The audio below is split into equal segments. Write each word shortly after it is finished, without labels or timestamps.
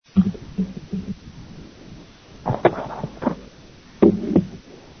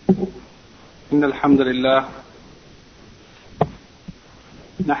إن الحمد لله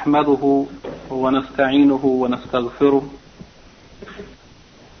نحمده ونستعينه ونستغفره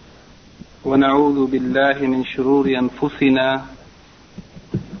ونعوذ بالله من شرور أنفسنا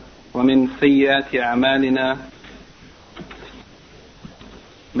ومن سيئات أعمالنا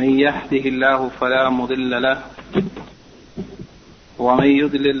من يهده الله فلا مضل له ومن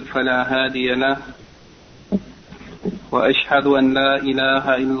يضلل فلا هادي له وأشهد أن لا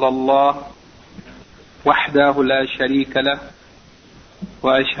إله إلا الله وحده لا شريك له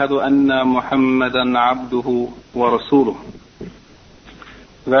وأشهد أن محمدا عبده ورسوله.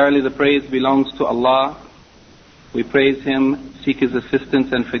 Verily the praise belongs to Allah. We praise Him, seek His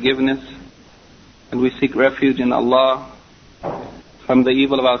assistance and forgiveness, and we seek refuge in Allah from the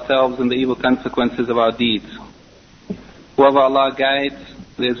evil of ourselves and the evil consequences of our deeds. Whoever Allah guides,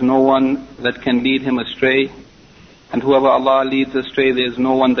 there is no one that can lead him astray, and whoever Allah leads astray, there is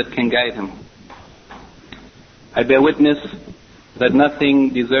no one that can guide him. I bear witness that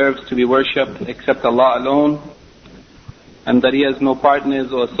nothing deserves to be worshipped except Allah alone, and that He has no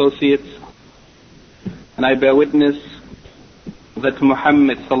partners or associates. And I bear witness that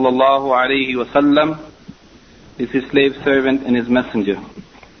Muhammad sallallahu alayhi wa sallam is His slave servant and His messenger.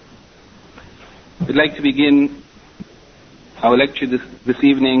 We'd like to begin our lecture this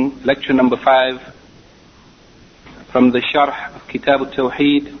evening, lecture number 5, from the Sharh of Kitab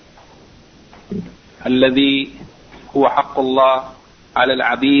al-Tawheed, الذي هو حق الله على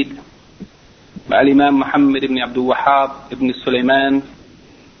العبيد, by Imam Muhammad ibn Abdul Wahhab ibn Sulaiman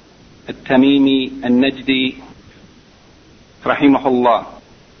al-Tamimi al-Najdi rahimahullah.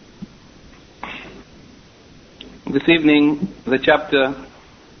 This evening, the chapter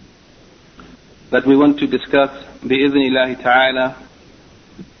that we want to discuss bi'idhnillahi ta'ala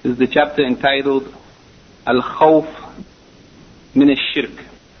is the chapter entitled Al-Khawf min al-Shirk,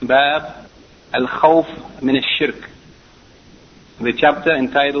 Bab Al-Khawf min al-Shirk, the chapter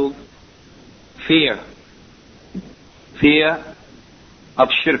entitled Fear of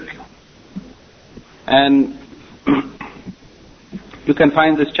Shirk. And you can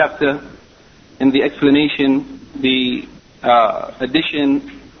find this chapter in the explanation, the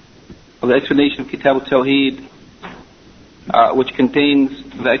edition of the explanation of Kitab al-Tawheed, which contains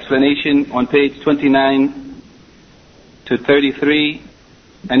the explanation on page 29 to 33,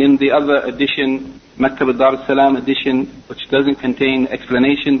 and in the other edition, Maktab al-Dar al-Salam edition, which doesn't contain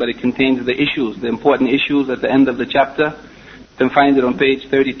explanation, but it contains the issues, the important issues at the end of the chapter. You can find it on page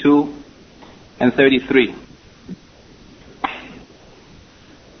 32 and 33.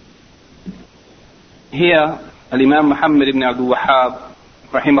 Here, Al-Imam Muhammad ibn Abdul Wahhab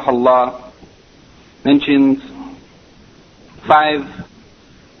rahimahullah mentions 5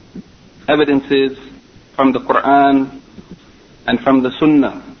 evidences from the Quran and from the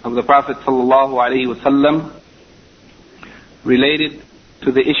Sunnah of the Prophet sallallahu alaihi wasallam related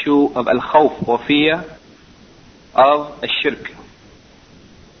to the issue of al-khawf, or fear of ash-shirk.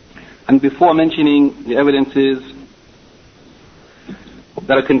 And before mentioning the evidences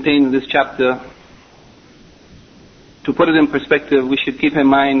that are contained in this chapter, to put it in perspective, we should keep in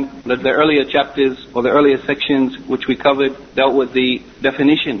mind that the earlier chapters or the earlier sections which we covered dealt with the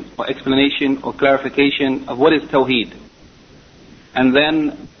definition or explanation or clarification of what is Tawheed, and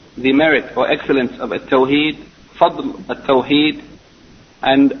then the merit or excellence of Tawheed, Fadl Tawheed,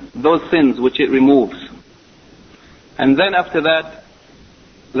 and those sins which it removes. And then after that,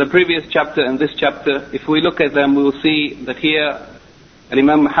 the previous chapter and this chapter, if we look at them, we will see that here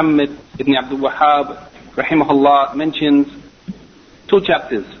Imam Muhammad ibn Abdul Wahhab rahimahullah mentions 2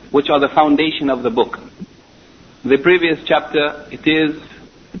 chapters which are the foundation of the book. The previous chapter, it is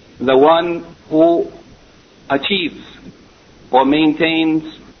the one who achieves or maintains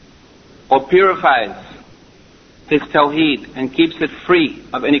or purifies his tawheed and keeps it free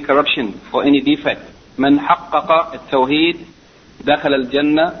of any corruption or any defect. من حقق التوحيد دخل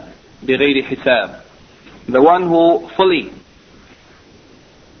الجنة بغير حساب. The one who fully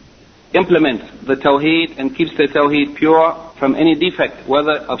implements the tawheed and keeps the tawheed pure from any defect,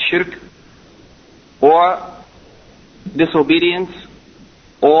 whether of shirk or disobedience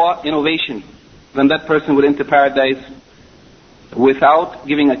or innovation, then that person will enter paradise without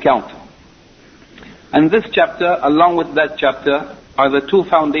giving account. And this chapter, along with that chapter, are the 2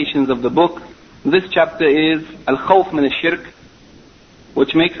 foundations of the book. This chapter is Al-Khawf min al-Shirk,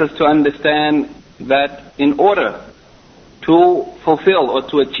 which makes us to understand that in order to fulfill or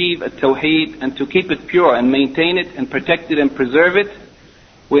to achieve a tawheed and to keep it pure and maintain it and protect it and preserve it,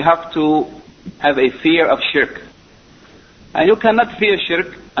 we have to have a fear of shirk. And you cannot fear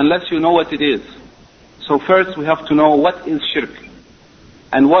shirk unless you know what it is. So first we have to know what is shirk.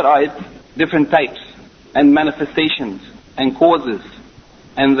 and what are its different types and manifestations and causes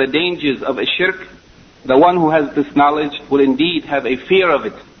and the dangers of a shirk, the one who has this knowledge will indeed have a fear of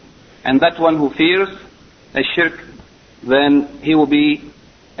it. And that one who fears a shirk, then he will be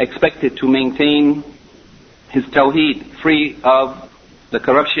expected to maintain his Tawheed free of the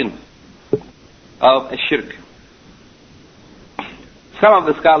corruption of a shirk. Some of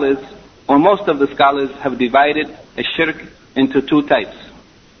the scholars, or most of the scholars, have divided a shirk into two types.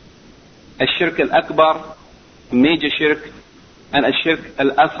 A shirk al-akbar, major shirk, and a shirk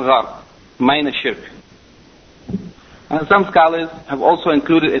al-asghar, minor shirk. And some scholars have also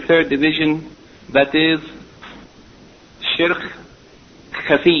included a third division, that is shirk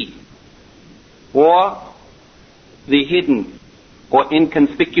khafi, or the hidden or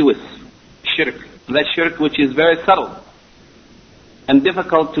inconspicuous shirk. That shirk which is very subtle and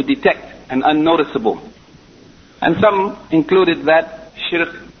difficult to detect and unnoticeable. And some included that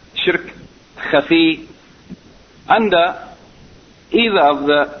shirk khafi under either of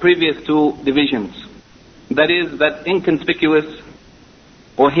the previous two divisions. That is, that inconspicuous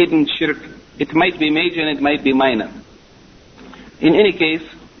or hidden shirk. It might be major and it might be minor. In any case,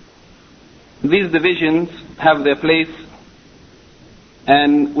 these divisions have their place,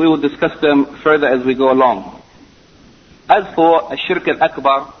 and we will discuss them further as we go along. As for a shirk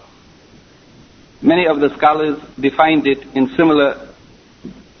al-akbar, many of the scholars defined it in similar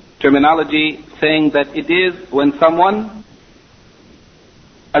terminology, saying that it is when someone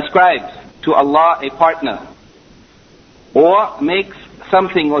ascribes to Allah a partner, or makes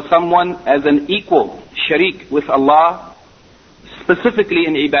something or someone as an equal, sharik with Allah, specifically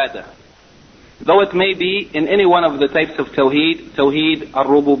in ibadah. Though it may be in any one of the types of Tawheed, Tawheed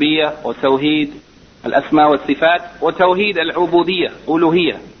al-Rububiyyah, or Tawheed al-Asma wa Sifat, or Tawheed al-Ubudiyyah,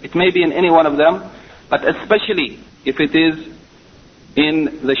 Uluhiyyah. It may be in any one of them, but especially if it is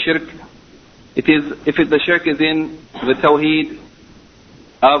in the shirk, if the shirk is in the Tawheed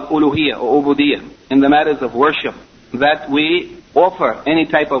of Uluhiyyah or Ubudiyyah, in the matters of worship, that we offer any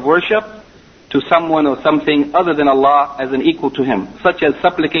type of worship to someone or something other than Allah as an equal to Him, such as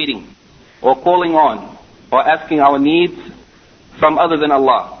supplicating, or calling on, or asking our needs from other than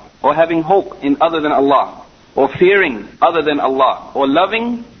Allah, or having hope in other than Allah, or fearing other than Allah, or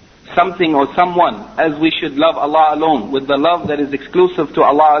loving something or someone as we should love Allah alone, with the love that is exclusive to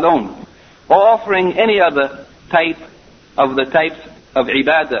Allah alone, or offering any other type of the types of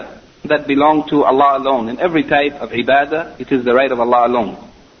ibadah that belong to Allah alone. In every type of ibadah, it is the right of Allah alone.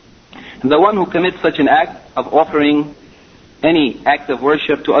 And the one who commits such an act of offering any act of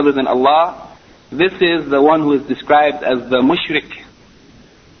worship to other than Allah, this is the one who is described as the mushrik,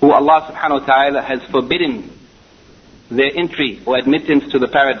 who Allah subhanahu wa ta'ala has forbidden their entry or admittance to the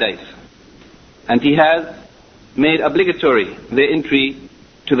paradise. And He has made obligatory their entry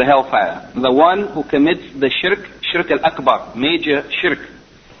to the hellfire. The one who commits the shirk al-akbar, major shirk,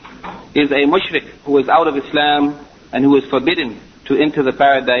 is a mushrik who is out of Islam and who is forbidden to enter the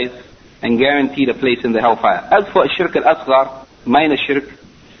paradise and guaranteed a place in the hellfire. As for shirk al-asghar, minor shirk,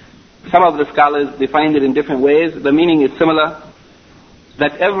 some of the scholars defined it in different ways. The meaning is similar,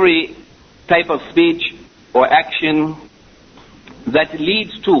 that every type of speech or action that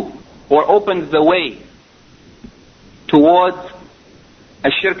leads to or opens the way towards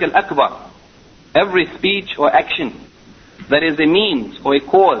a shirk al-akbar, every speech or action that is a means or a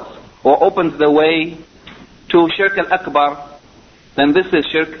cause or opens the way to shirk al-akbar, then this is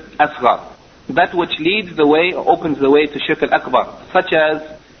shirk asghar. That which leads the way or opens the way to shirk al-akbar, such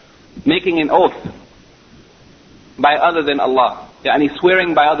as making an oath by other than Allah, yani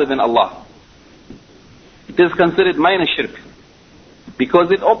swearing by other than Allah. It is considered minor shirk,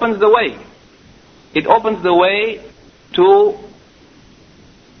 because it opens the way. It opens the way to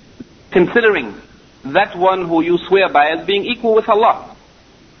considering that one who you swear by as being equal with Allah,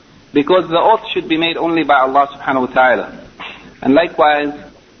 because the oath should be made only by Allah subhanahu wa ta'ala. And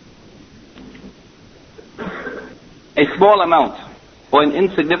likewise, a small amount or an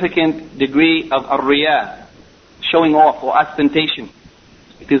insignificant degree of ar-riya, showing off or ostentation,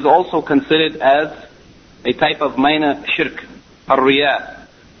 it is also considered as a type of minor shirk, ar-riya.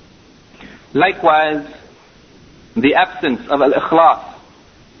 Likewise, the absence of al-ikhlas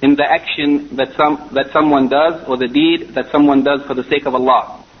in the action that someone does, or the deed that someone does for the sake of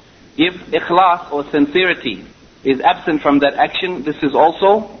Allah. If ikhlas or sincerity is absent from that action, this is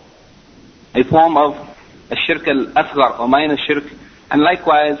also a form of a shirk al-asghar or minor shirk. And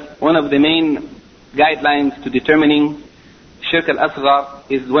likewise, one of the main guidelines to determining shirk al-asghar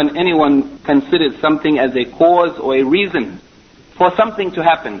is when anyone considers something as a cause or a reason for something to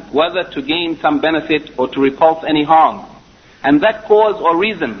happen, whether to gain some benefit or to repulse any harm. And that cause or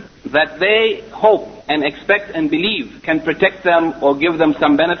reason that they hope and expect and believe can protect them or give them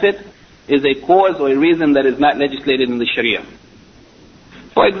some benefit is a cause or a reason that is not legislated in the Sharia.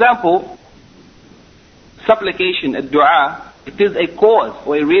 For example, supplication, dua, it is a cause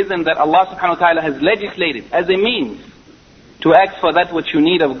or a reason that Allah subhanahu wa ta'ala has legislated as a means to ask for that which you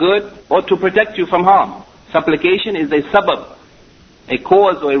need of good or to protect you from harm. Supplication is a sabab, a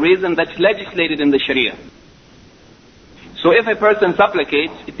cause or a reason that's legislated in the Sharia. So if a person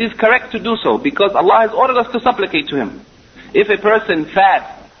supplicates, it is correct to do so because Allah has ordered us to supplicate to Him. If a person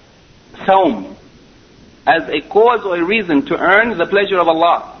fasts, sawm, as a cause or a reason to earn the pleasure of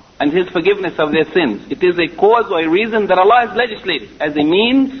Allah and His forgiveness of their sins, it is a cause or a reason that Allah has legislated as a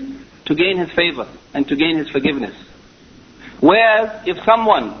means to gain His favor and to gain His forgiveness. Whereas if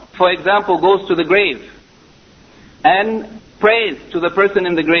someone, for example, goes to the grave and prays to the person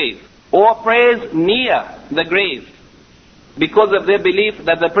in the grave or prays near the grave because of their belief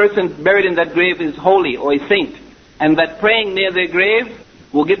that the person buried in that grave is holy or a saint, and that praying near their grave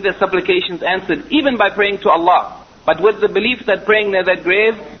will get their supplications answered even by praying to Allah, but with the belief that praying near that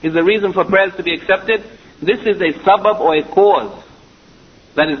grave is a reason for prayers to be accepted, this is a sabab or a cause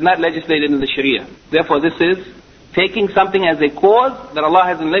that is not legislated in the Sharia. Therefore this is taking something as a cause that Allah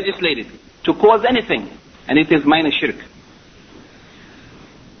hasn't legislated to cause anything, and it is minor shirk.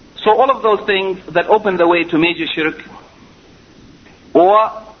 So all of those things that open the way to major shirk,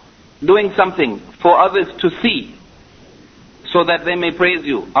 or doing something for others to see so that they may praise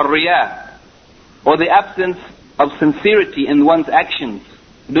you, ar-riyah, or the absence of sincerity in one's actions,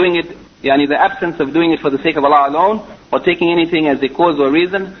 doing it, the absence of doing it for the sake of Allah alone, or taking anything as a cause or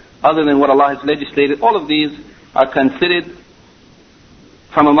reason other than what Allah has legislated, all of these are considered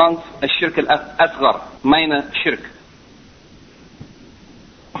from amongst ash-shirk al-asghar, minor shirk.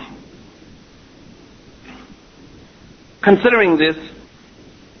 Considering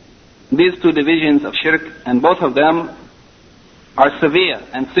these two divisions of shirk, and both of them are severe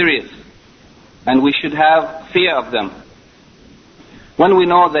and serious, and we should have fear of them. When we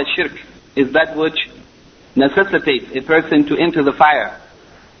know that shirk is that which necessitates a person to enter the fire,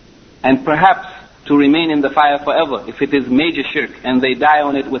 and perhaps to remain in the fire forever, if it is major shirk and they die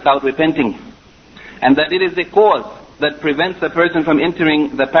on it without repenting, and that it is a cause that prevents a person from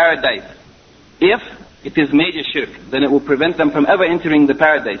entering the paradise. If it is major shirk, then it will prevent them from ever entering the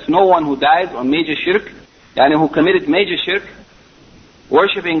paradise. No one who dies on major shirk, who committed major shirk,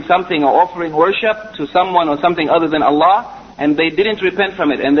 worshipping something or offering worship to someone or something other than Allah, and they didn't repent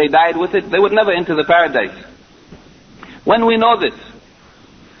from it and they died with it, they would never enter the paradise. When we know this,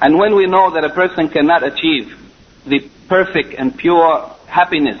 and when we know that a person cannot achieve the perfect and pure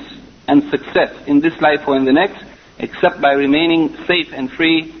happiness and success in this life or in the next, except by remaining safe and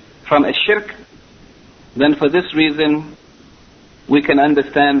free from a shirk, then for this reason we can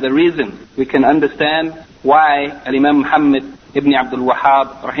understand the reason. We can understand why Imam Muhammad ibn Abdul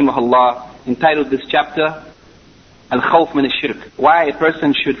Wahhab rahimahullah entitled this chapter Al-Khawf min al-Shirk. Why a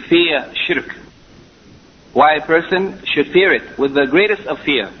person should fear shirk. Why a person should fear it with the greatest of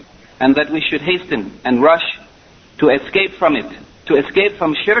fear, and that we should hasten and rush to escape from it, to escape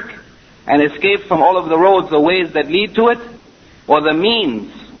from shirk and escape from all of the roads or ways that lead to it, or the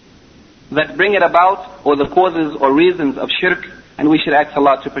means that bring it about, or the causes or reasons of shirk, and we should ask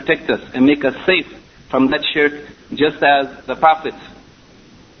Allah to protect us and make us safe from that shirk, just as the prophets,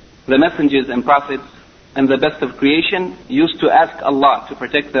 the messengers and prophets, and the best of creation used to ask Allah to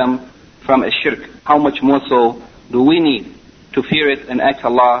protect them from a shirk. How much more so do we need to fear it and ask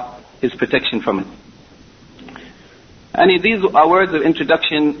Allah His protection from it? And these are words of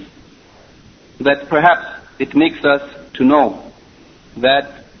introduction that perhaps it makes us to know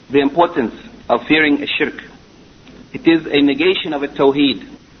that the importance of fearing a shirk. It is a negation of a Tawheed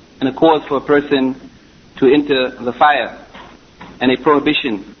and a cause for a person to enter the fire, and a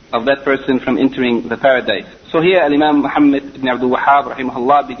prohibition of that person from entering the paradise. So here Imam Muhammad ibn Abdul Wahhab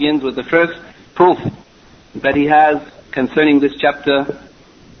rahimahullah begins with the first proof that he has concerning this chapter.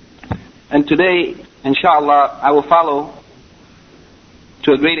 And today, inshallah, I will follow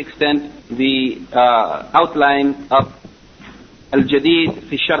to a great extent the outline of Al-Jadid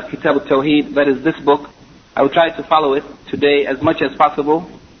fi Sharh Kitab al-Tawheed, that is this book. I will try to follow it today as much as possible,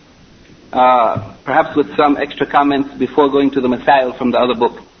 perhaps with some extra comments before going to the Masail from the other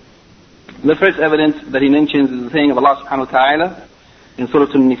book. The first evidence that he mentions is the saying of Allah subhanahu wa ta'ala in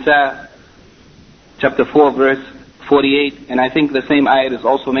Surah An-Nisa, chapter 4, verse 48, and I think the same ayat is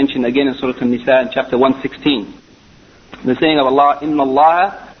also mentioned again in Surah An-Nisa in chapter 116. The saying of Allah, إِنَّ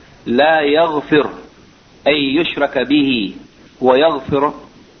اللَّهَ لَا يَغْفِرُ أَن يُشْرَكَ بِهِ وَيَغْفِرُ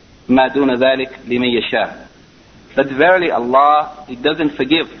مَا دُونَ ذَلِكَ لِمَن يَشَاءُ. that verily Allah, He doesn't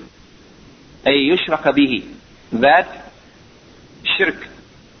forgive أَن يُشْرَكَ بِهِ, that shirk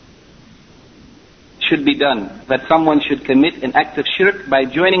should be done, that someone should commit an act of shirk by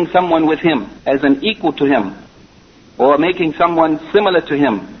joining someone with Him as an equal to Him, or making someone similar to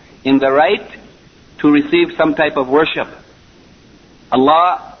Him in the right to receive some type of worship.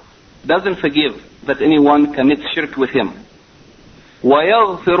 Allah doesn't forgive that anyone commits shirk with Him.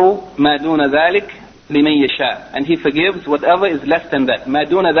 وَيَغْفِرُ مَا دُونَ ذَلِكَ لِمَنْ يَشَاءُ, and He forgives whatever is less than that. مَا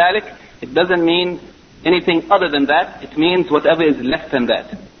دُونَ ذَلِكَ, it doesn't mean anything other than that, it means whatever is less than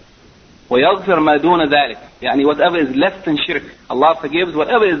that. وَيَغْفِرْ مَا دُونَ ذَلِكَ, يعني whatever is less than shirk. Allah forgives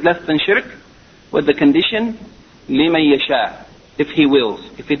whatever is less than shirk, with the condition لِمَنْ يَشَاءُ, if He wills.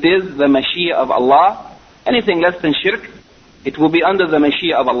 If it is the mashiyah of Allah, anything less than shirk, it will be under the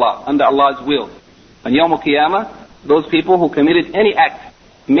mashiyah of Allah, under Allah's will. On Yawm al-Qiyamah, those people who committed any act,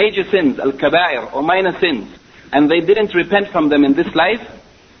 major sins, al-kaba'ir, or minor sins, and they didn't repent from them in this life,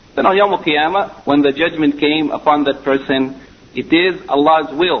 then on Yawm al-Qiyamah, when the judgment came upon that person, it is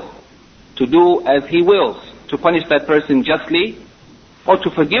Allah's will to do as He wills, to punish that person justly, or to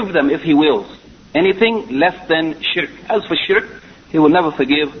forgive them if He wills. Anything less than shirk. As for shirk, He will never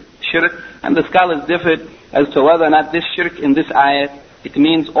forgive shirk, and the scholars differed as to whether or not this shirk in this ayat, it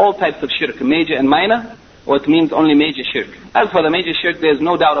means all types of shirk, major and minor, or it means only major shirk. As for the major shirk, there is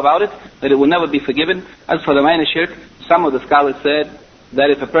no doubt about it, that it will never be forgiven. As for the minor shirk, some of the scholars said that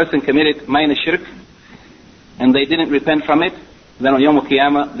if a person committed minor shirk, and they didn't repent from it, then on Yawm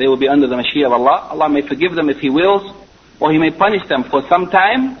al-Qiyamah, they will be under the mashiyah of Allah. Allah may forgive them if He wills, or He may punish them for some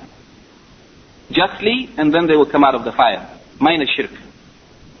time, justly, and then they will come out of the fire. Minor shirk.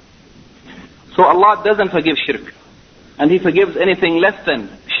 So Allah doesn't forgive shirk, and He forgives anything less than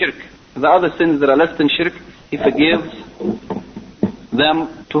shirk. The other sins that are less than shirk, He forgives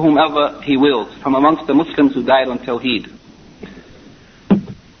them to whomever He wills, from amongst the Muslims who died on Tawheed.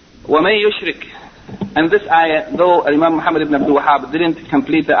 وَمَن يُشْرِكْ, and this ayah, though Imam Muhammad ibn Abdul Wahhab didn't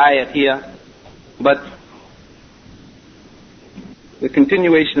complete the ayah here, but the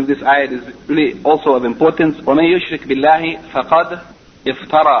continuation of this ayah is really also of importance. وَمَن يُشْرِكْ بِاللَّهِ فَقَدْ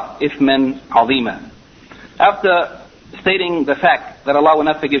افترى إثما عظيما. After stating the fact that Allah will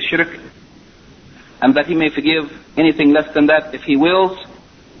not forgive shirk, and that He may forgive anything less than that if He wills,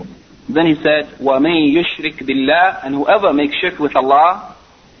 then He said, وَمَن يُشْرِكْ بِاللَّهِ, and whoever makes shirk with Allah,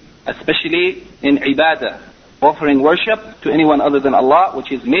 especially in ibadah, offering worship to anyone other than Allah,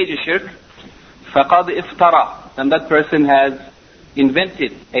 which is major shirk, فَقَدْ افترى, then that person has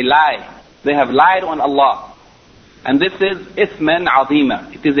invented a lie. They have lied on Allah. And this is إثما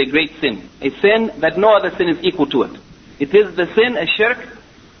عظيما. It is a great sin. A sin that no other sin is equal to it. It is the sin, a shirk.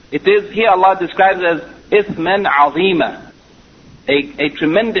 It is, here Allah describes as إثما عظيما. A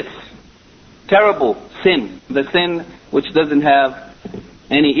tremendous, terrible sin. The sin which doesn't have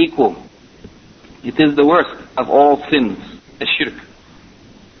any equal. It is the worst of all sins, a shirk.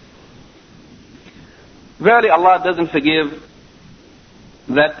 Verily Allah doesn't forgive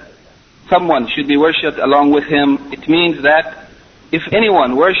that someone should be worshipped along with Him. It means that if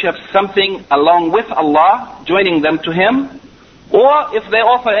anyone worships something along with Allah, joining them to Him, or if they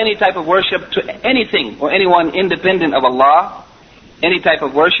offer any type of worship to anything or anyone independent of Allah, any type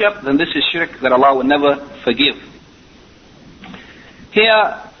of worship, then this is shirk that Allah will never forgive.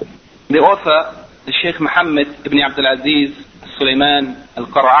 Here, the author, the Sheikh Muhammad ibn Abdul Aziz Sulaiman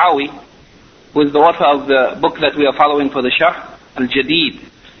al-Qara'awi, who is the author of the book that we are following for the Sharh, Al-Jadid,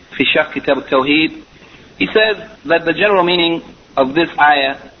 في شرح كتاب التوحيد, he says that the general meaning of this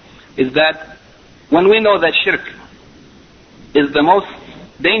ayah is that when we know that shirk is the most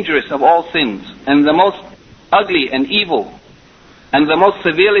dangerous of all sins, and the most ugly and evil, and the most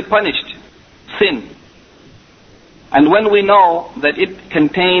severely punished sin, and when we know that it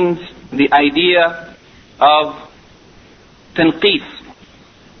contains the idea of tanqis,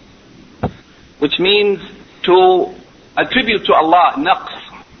 which means to attribute to Allah naqs,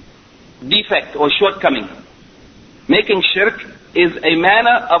 defect or shortcoming. Making shirk is a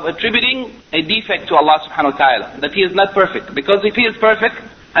manner of attributing a defect to Allah subhanahu wa ta'ala, that He is not perfect. Because if He is perfect,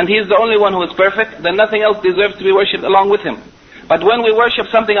 and He is the only one who is perfect, then nothing else deserves to be worshipped along with Him. But when we worship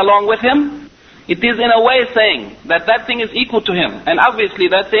something along with Him, it is in a way saying that that thing is equal to Him, and obviously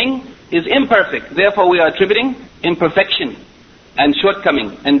that thing is imperfect. Therefore we are attributing imperfection and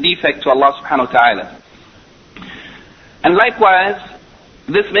shortcoming and defect to Allah subhanahu wa ta'ala. And likewise,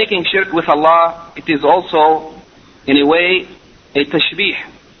 this making shirk with Allah, it is also, in a way, a tashbih,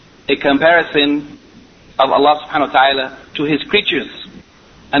 a comparison of Allah subhanahu wa ta'ala to His creatures.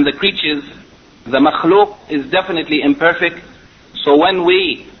 And the creatures, the makhluk, is definitely imperfect. So when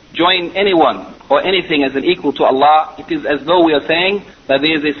we join anyone or anything as an equal to Allah, it is as though we are saying that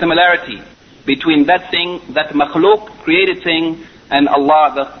there is a similarity between that thing, that makhluk, created thing, and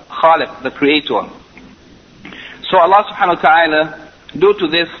Allah, the Khaliq, the Creator. So Allah subhanahu wa ta'ala, due to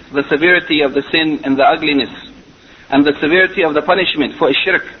this, the severity of the sin and the ugliness, and the severity of the punishment for a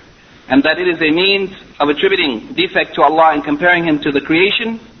shirk, and that it is a means of attributing defect to Allah and comparing Him to the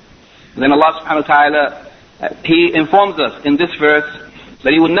creation, then Allah subhanahu wa ta'ala, He informs us in this verse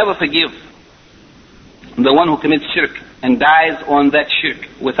that He would never forgive the one who commits shirk and dies on that shirk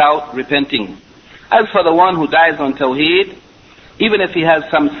without repenting. As for the one who dies on Tawheed, even if he has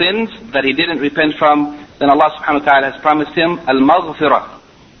some sins that he didn't repent from, then Allah subhanahu wa ta'ala has promised him al-maghfirah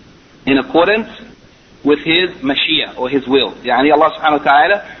in accordance with His Mashiach or His will. Yani Allah subhanahu wa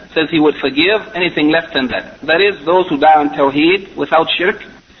ta'ala says He would forgive anything less than that. That is, those who die on Tawheed without shirk,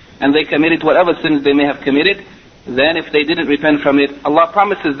 and they committed whatever sins they may have committed, then if they didn't repent from it, Allah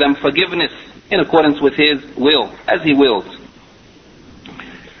promises them forgiveness in accordance with His will, as He wills.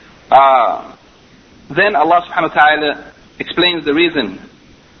 Then Allah subhanahu wa ta'ala explains the reason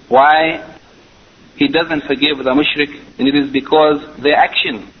why He doesn't forgive the mushrik, and it is because their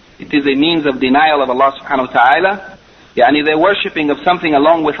action, it is a means of denial of Allah subhanahu wa ta'ala. Yani their worshipping of something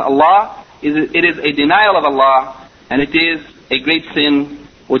along with Allah, it is a denial of Allah, and it is a great sin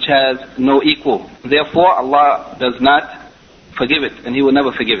which has no equal. Therefore Allah does not forgive it, and He will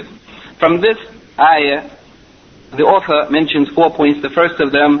never forgive it. From this ayah, the author mentions 4 points. The first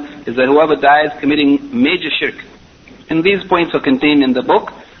of them is that whoever dies committing major shirk, and these points are contained in the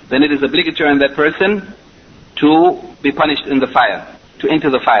book, then it is obligatory on that person to be punished in the fire, to enter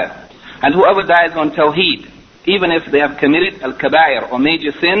the fire. And whoever dies on Tawheed, even if they have committed al-kabair or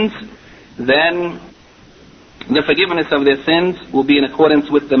major sins, then the forgiveness of their sins will be in accordance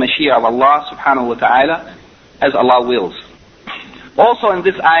with the Mashiach of Allah subhanahu wa ta'ala, as Allah wills. Also in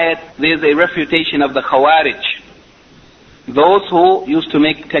this ayat, there is a refutation of the Khawarij, those who used to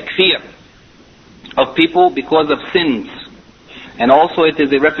make takfir of people because of sins. And also it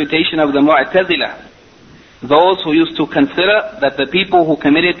is a refutation of the Mu'tazila, those who used to consider that the people who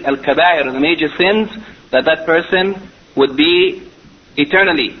committed al-kabair, the major sins, that person would be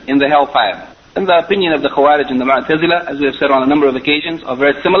eternally in the hellfire. And the opinion of the Khawarij and the Mu'tazila, as we have said on a number of occasions, are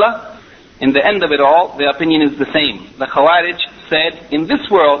very similar. In the end of it all, their opinion is the same. The Khawarij said in this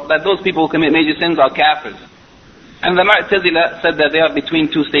world that those people who commit major sins are kafirs. And the Mu'tazila said that they are between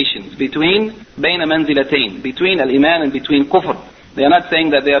two stations, between bayna manzilatayn, between al-iman and between kufr. They are not saying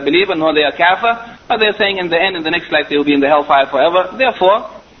that they are believer nor they are kafir, but they are saying in the end, in the next life, they will be in the hellfire forever. Therefore,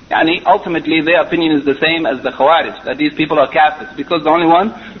 ultimately their opinion is the same as the Khawarij, that these people are kafirs, because the only one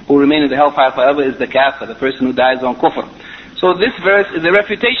who remain in the hellfire forever is the kafir, the person who dies on kufr. So this verse is a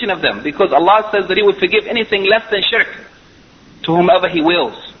refutation of them, because Allah says that He would forgive anything less than shirk to whomever He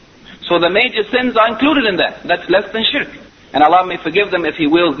wills. So the major sins are included in that. That's less than shirk. And Allah may forgive them if He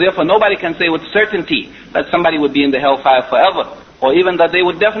wills. Therefore nobody can say with certainty that somebody would be in the hellfire forever, or even that they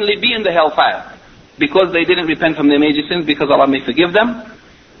would definitely be in the hellfire, because they didn't repent from their major sins, because Allah may forgive them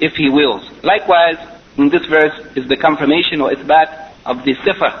if He wills. Likewise, in this verse is the confirmation or ithbat of the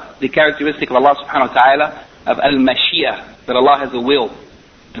sifa, the characteristic of Allah subhanahu wa ta'ala, of al-mashiyah, that Allah has a will,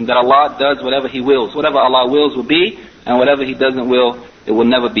 and that Allah does whatever He wills. Whatever Allah wills will be, and whatever He doesn't will, it will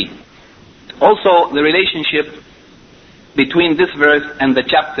never be. Also, the relationship between this verse and the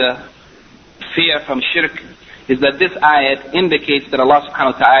chapter, fear from shirk, is that this ayat indicates that Allah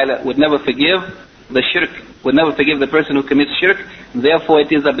subhanahu wa ta'ala would never forgive the shirk, would never forgive the person who commits shirk. Therefore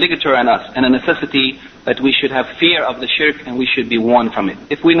it is obligatory on us and a necessity that we should have fear of the shirk, and we should be warned from it.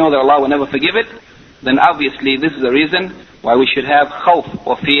 If we know that Allah will never forgive it, then obviously this is the reason why we should have khawf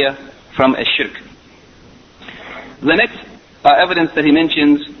or fear from a shirk. The next evidence that he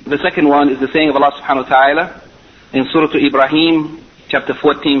mentions, the second one, is the saying of Allah subhanahu wa ta'ala in Surah Ibrahim, chapter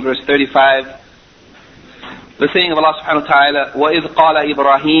 14, verse 35. The saying of Allah subhanahu wa ta'ala, وَإِذْ قَالَ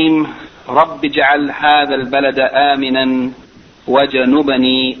إِبْرَاهِيمُ رَبِّ اجْعَلْ هَذَا الْبَلَدَ آمِنًا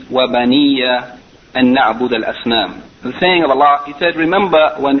وَجَنُبْنِي وَبَنِيَّ أَن نَعْبُدَ الْأَصْنَامِ. The saying of Allah, He said,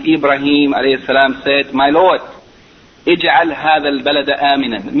 remember when Ibrahim alayhi salam said, my Lord, اجْعَلْ هَذَا الْبَلَدَ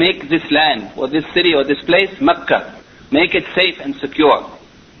آمِنًا, make this land, or this city, or this place, Mecca, make it safe and secure.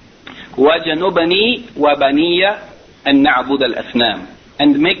 وَجَنُبْنِي وَبَنِيَّ أَن نَعْبُدَ الْأَصْنَامِ,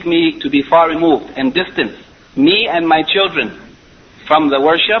 and make me to be far removed and distant, me and my children, from the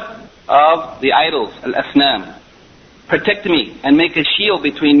worship of the idols, al-asnam. Protect me and make a shield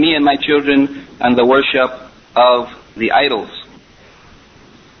between me and my children and the worship of the idols.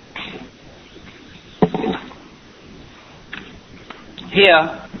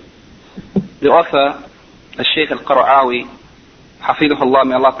 Here, the author, Shaykh al-Qara'awi, Hafidhullah,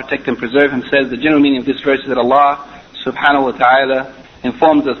 may Allah protect and preserve him, says the general meaning of this verse is that Allah subhanahu wa ta'ala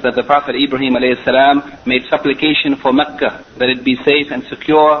informs us that the Prophet Ibrahim alayhi salam made supplication for Mecca, that it be safe and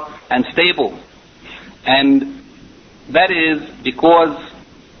secure and stable. And that is because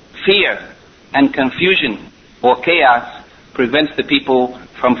fear and confusion or chaos prevents the people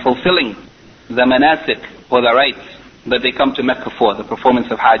from fulfilling the manasik or the rites that they come to Mecca for, the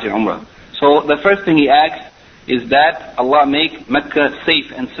performance of Hajj and Umrah. So the first thing he asks is that Allah make Mecca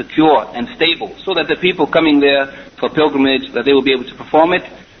safe and secure and stable, so that the people coming there for pilgrimage, that they will be able to perform it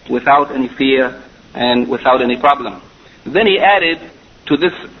without any fear and without any problem. Then he added to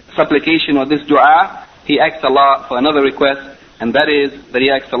this supplication or this dua, he asked Allah for another request, and that is that he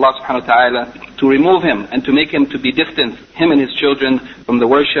asked Allah subhanahu wa ta'ala to remove him and to make him to be distant, him and his children, from the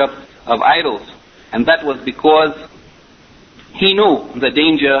worship of idols. And that was because he knew the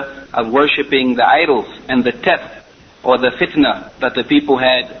danger of worshipping the idols and the test or the fitna that the people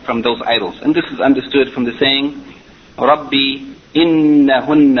had from those idols. And this is understood from the saying, Rabbi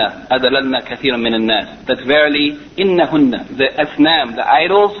innahunna adalalna kathiran min al-nas. That verily, innahunna, the asnam, the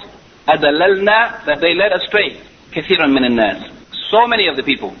idols, adalalna, that they led astray, kathiran min al-nas. So many of the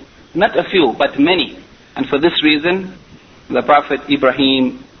people, not a few, but many. And for this reason, the Prophet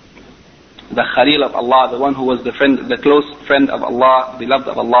Ibrahim, the Khalil of Allah, the one who was the close friend of Allah, beloved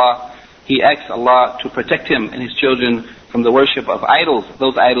of Allah, he asked Allah to protect him and his children from the worship of idols,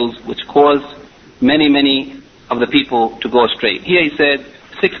 those idols which cause many of the people to go astray. Here he said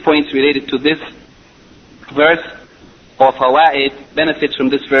 6 points related to this verse, or fawaid, benefits from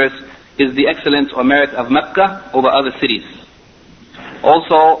this verse, is the excellence or merit of Mecca over other cities.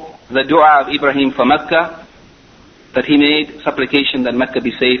 Also, the dua of Ibrahim for Mecca, that he made supplication that Mecca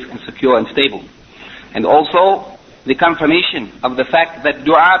be safe and secure and stable. And also the confirmation of the fact that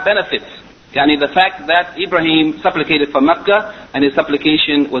dua benefits. Yani the fact that Ibrahim supplicated for Mecca and his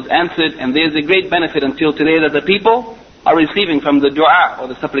supplication was answered, and there is a great benefit until today that the people are receiving from the dua or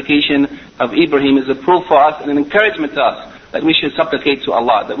the supplication of Ibrahim, is a proof for us and an encouragement to us that we should supplicate to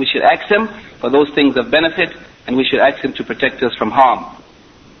Allah, that we should ask Him for those things of benefit, and we should ask Him to protect us from harm.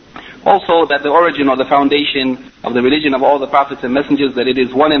 Also, that the origin or the foundation of the religion of all the prophets and messengers, that it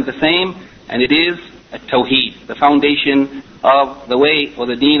is one and the same, and it is Tawheed. The foundation of the way or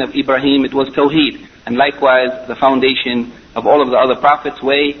the deen of Ibrahim, it was Tawheed. And likewise, the foundation of all of the other prophets'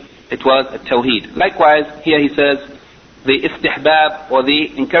 way, it was Tawheed. Likewise, here he says, the istihbab or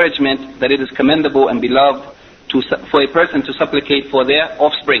the encouragement that it is commendable and beloved for a person to supplicate for their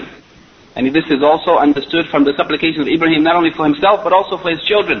offspring. And this is also understood from the supplication of Ibrahim, not only for himself, but also for his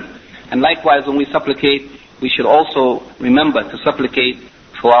children. And likewise, when we supplicate, we should also remember to supplicate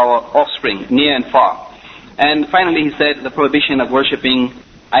for our offspring, near and far. And finally, he said the prohibition of worshipping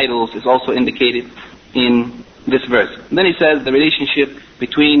idols is also indicated in this verse. And then he says the relationship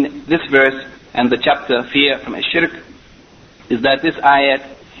between this verse and the chapter Fear from Ashirk is that this ayat,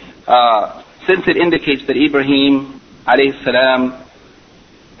 since it indicates that Ibrahim alayhi salam,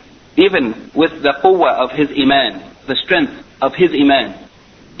 even with the quwwah of his iman, the strength of his iman,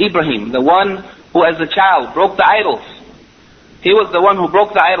 Ibrahim, the one who as a child broke the idols, he was the one who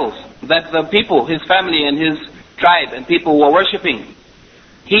broke the idols that the people, his family and his tribe and people were worshipping.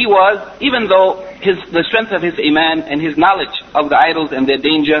 He was, even though the strength of his iman and his knowledge of the idols and their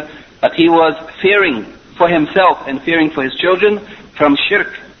danger, but he was fearing for himself and fearing for his children from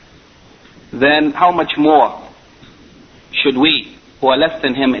shirk. Then how much more should we, who are less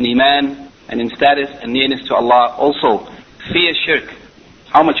than him in iman and in status and nearness to Allah, also fear shirk?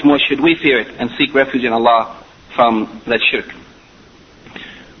 How much more should we fear it and seek refuge in Allah from that shirk?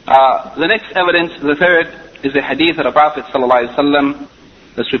 The next evidence, the third, is the hadith of the Prophet ﷺ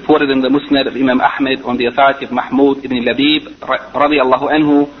that's reported in the Musnad of Imam Ahmed on the authority of Mahmud ibn Labib radiallahu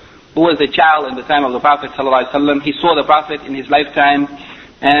anhu, who was a child in the time of the Prophet ﷺ. He saw the Prophet in his lifetime,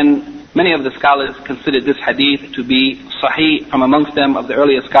 and many of the scholars considered this hadith to be sahih. From amongst them, of the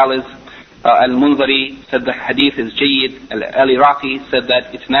earlier scholars, Al-Munzari said the hadith is jayyid. Al-Iraqi said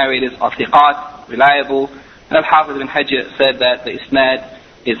that its narrators are thiqat, reliable. And Al-Hafiz ibn Hajar said that the isnad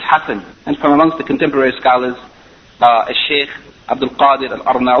is hasan. And from amongst the contemporary scholars, Al-Sheikh Abdul Qadir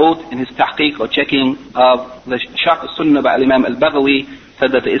Al-Arnaout, in his tahqiq or checking of the Sharh al-Sunnah by Imam Al-Baghawi,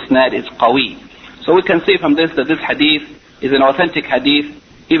 said that the isnad is qawi. So we can see from this that this hadith is an authentic hadith,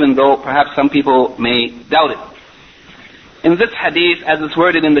 even though perhaps some people may doubt it. In this hadith, as it's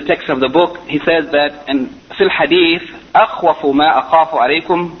worded in the text of the book, he says that in fil hadith, أخوف ما أخاف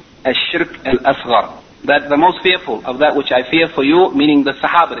عليكم الشرك الأصغر, that the most fearful of that which I fear for you, meaning the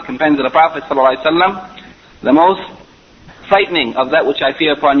Sahaba, the companions of the Prophet ﷺ, the most frightening of that which I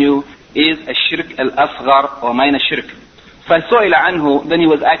fear upon you is الشرك الأصغر or minor shirk. فَسُئِلَ عَنْهُ, then he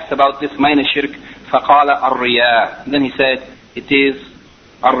was asked about this minor shirk. فَقَالَ الرِّيَاء, then he said, it is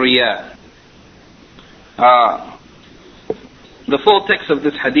الرِّيَاء. The full text of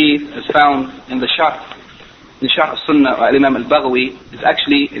this hadith is found in the Sharh al-Sunnah by Imam al-Baghawi. Is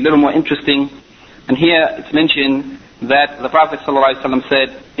actually a little more interesting. And here it's mentioned that the Prophet ﷺ said,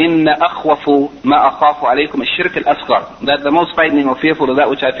 إِنَّ أَخْوَفُ مَا أَخَافُ عَلَيْكُمْ الشِّرْكَ الْأَصْغَرِ, that the most frightening or fearful of that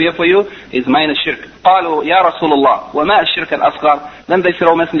which I fear for you is minor shirk. قالوا يا رسول الله وما الشرك الأصغر, then they said,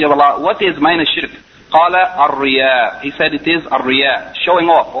 O Messenger of Allah, what is minor shirk? قال الرياء, he said it is الرياء, showing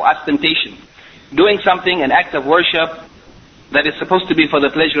off or ostentation, doing something, an act of worship that is supposed to be for the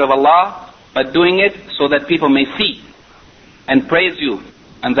pleasure of Allah, but doing it so that people may see and praise you,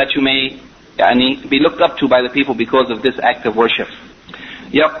 and that you may be looked up to by the people because of this act of worship.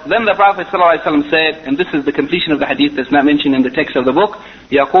 Then the Prophet ﷺ said, and this is the completion of the hadith that's not mentioned in the text of the book,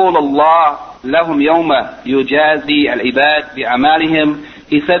 يَقُولُ اللَّهُ لَهُمْ يَوْمَ يُجَازِي الْعِبَادِ بِأَعْمَالِهِمْ.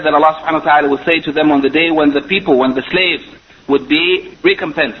 He said that Allah subhanahu wa ta'ala will say to them on the day when the people, when the slaves would be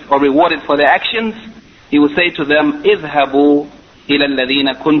recompensed or rewarded for their actions, He will say to them, اذهبوا إلى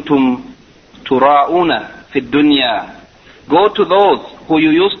الذين كنتم تراؤون في الدنيا. Go to those who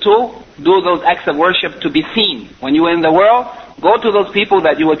you used to do those acts of worship to be seen. When you were in the world, go to those people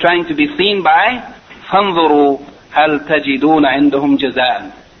that you were trying to be seen by. فانظروا هل تجدون عندهم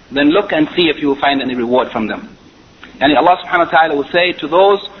جزاء. Then look and see if you will find any reward from them. And Allah subhanahu wa ta'ala will say to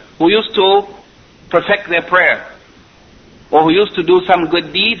those who used to perfect their prayer, or who used to do some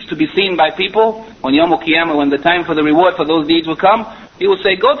good deeds to be seen by people, on Yawm al-Qiyamah, when the time for the reward for those deeds will come, He will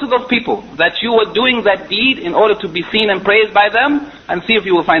say, go to those people that you were doing that deed in order to be seen and praised by them, and see if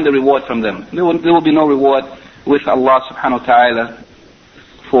you will find the reward from them. There will be no reward with Allah subhanahu wa ta'ala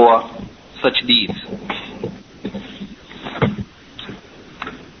for such deeds.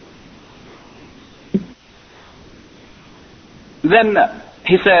 Then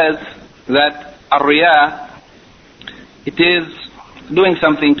he says that ar-riya, it is doing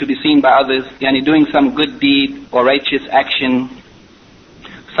something to be seen by others, yani doing some good deed or righteous action,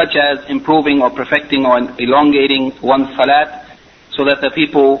 such as improving or perfecting or elongating one's salat, so that the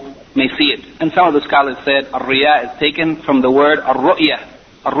people may see it. And some of the scholars said ar-riya is taken from the word ar-ru'ya,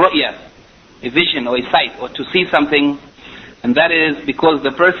 a vision or a sight, or to see something, and that is because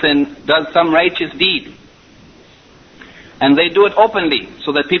the person does some righteous deed, and they do it openly,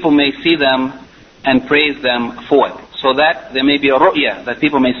 so that people may see them and praise them for it. So that there may be a ru'ya, that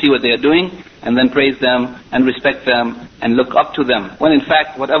people may see what they are doing, and then praise them, and respect them, and look up to them. When in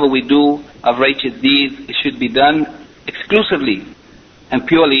fact, whatever we do of righteous deeds, it should be done exclusively and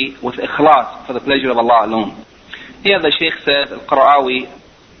purely with ikhlas, for the pleasure of Allah alone. Here the Shaykh says, Al-Qara'awi,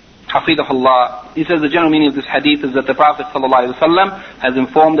 Hafidahullah, he says the general meaning of this hadith is that the Prophet ﷺ has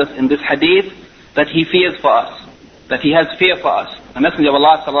informed us in this hadith that he fears for us, that he has fear for us. The Messenger of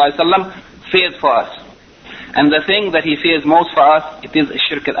Allah ﷺ fears for us. And the thing that he fears most for us, it is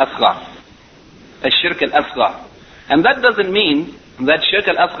shirk al-asghar. Shirk al-asghar. And that doesn't mean that shirk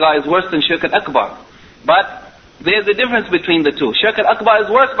al-asghar is worse than shirk al-akbar. But there's a difference between the two. Shirk al-akbar is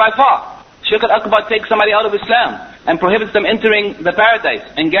worse by far. Shirk al-akbar takes somebody out of Islam and prohibits them entering the paradise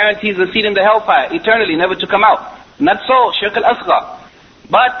and guarantees a seat in the hellfire eternally, never to come out. Not so, shirk al-asghar.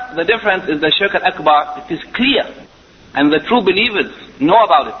 But the difference is that shirk al-akbar, it is clear. And the true believers know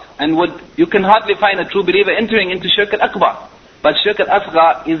about it. And you can hardly find a true believer entering into shirk al-akbar. But shirk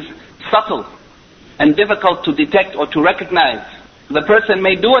al-asghar is subtle and difficult to detect or to recognize. The person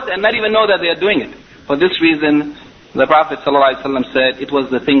may do it and not even know that they are doing it. For this reason, the Prophet ﷺ said it was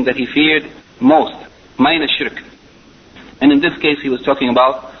the thing that he feared most, minor shirk. And in this case he was talking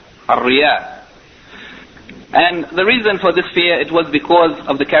about ar-riya. And the reason for this fear, it was because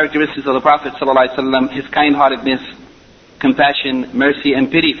of the characteristics of the Prophet ﷺ, his kind-heartedness, compassion, mercy and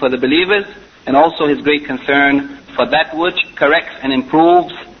pity for the believers, and also his great concern for that which corrects and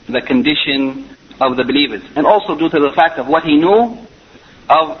improves the condition of the believers. And also due to the fact of what he knew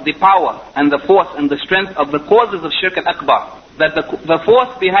of the power and the force and the strength of the causes of shirk al-akbar, that the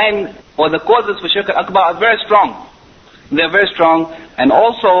force behind, or the causes for shirk al-akbar are very strong. They are very strong, and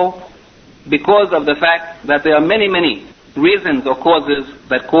also because of the fact that there are many, many reasons or causes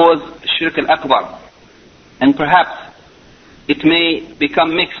that cause shirk al-akbar. And perhaps it may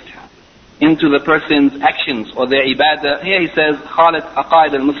become mixed into the person's actions or their ibadah. Here he says, Khalat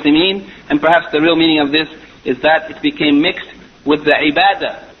aqaid al-Muslimin, and perhaps the real meaning of this is that it became mixed with the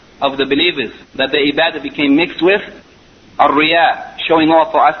ibadah of the believers, that the ibadah became mixed with ar-riya, showing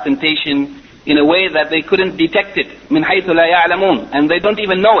off or ostentation in a way that they couldn't detect it, min haythu la ya'lamun, and they don't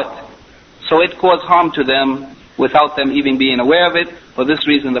even know it. So it caused harm to them without them even being aware of it. For this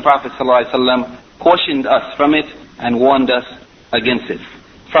reason the Prophet ﷺ cautioned us from it, and warned us against it.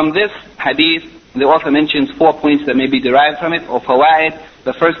 From this hadith, the author mentions 4 points that may be derived from it, or fawaid.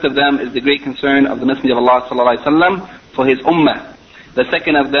 The first of them is the great concern of the Messenger of Allah sallallahu alaihi wasallam for his ummah. The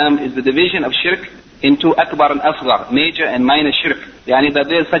second of them is the division of shirk into akbar and asghar, major and minor shirk. Yani that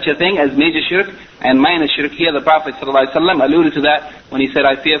there is such a thing as major shirk and minor shirk. Here the Prophet sallallahu alaihi wasallam alluded to that when he said,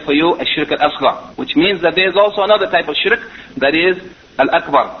 I fear for you a shirk al-asghar, which means that there is also another type of shirk, that is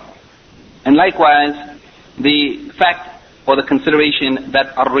al-akbar. And likewise, the fact or the consideration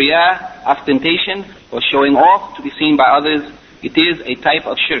that ar-riya, ostentation or showing off to be seen by others, it is a type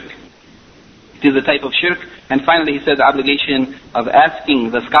of shirk. It is a type of shirk. And finally he said the obligation of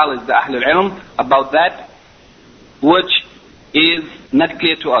asking the scholars, the Ahlul Ilm, about that which is not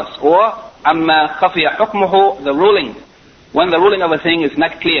clear to us. Or amma khafiya hukmuhu, the ruling. When the ruling of a thing is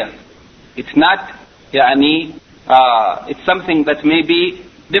not clear, it's not, it's something that may be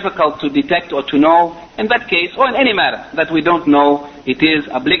difficult to detect or to know. In that case, or in any matter that we don't know, it is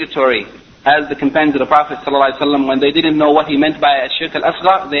obligatory. As the companions of the Prophet ﷺ, when they didn't know what he meant by shirk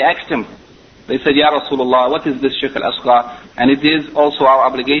al-asghar, they asked him. They said, Ya Rasulullah, what is this shirk al-asghar? And it is also our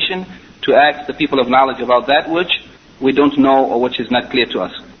obligation to ask the people of knowledge about that which we don't know or which is not clear to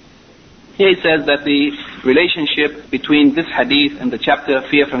us. Here he says that the relationship between this hadith and the chapter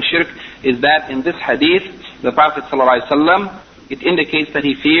Fear from Shirk is that in this hadith, the Prophet ﷺ, it indicates that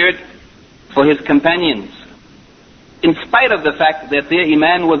he feared for his companions. In spite of the fact that their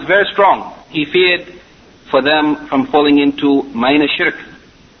iman was very strong, he feared for them from falling into minor shirk.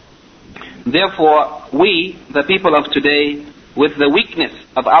 Therefore, we, the people of today, with the weakness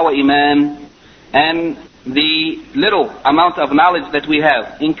of our iman and the little amount of knowledge that we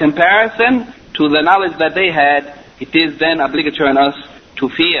have, in comparison to the knowledge that they had, it is then obligatory on us to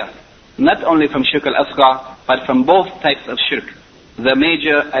fear, not only from shirk al-asghar, but from both types of shirk, the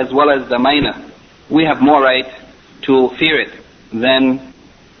major as well as the minor. We have more right to fear it than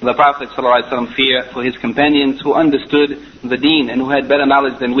the Prophet ﷺ fear for his companions who understood the deen and who had better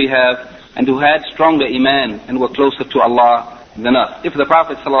knowledge than we have and who had stronger iman and were closer to Allah than us. If the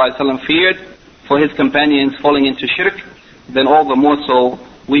Prophet ﷺ feared for his companions falling into shirk, then all the more so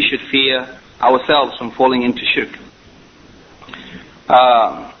we should fear ourselves from falling into shirk.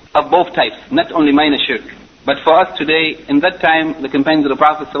 Of both types, not only minor shirk. But for us today, in that time, the companions of the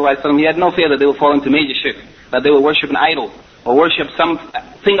Prophet ﷺ, he had no fear that they would fall into major shirk, that they would worship an idol, or worship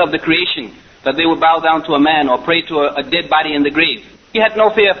something of the creation, that they would bow down to a man or pray to a dead body in the grave. He had no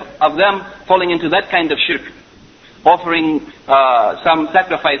fear of them falling into that kind of shirk, offering some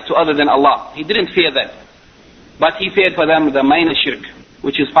sacrifice to other than Allah. He didn't fear that. But he feared for them the minor shirk,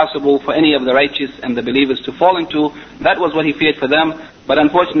 which is possible for any of the righteous and the believers to fall into. That was what he feared for them. But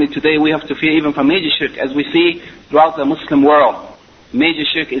unfortunately today we have to fear even from major shirk, as we see throughout the Muslim world. Major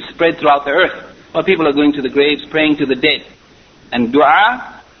shirk is spread throughout the earth. Well, people are going to the graves, praying to the dead. And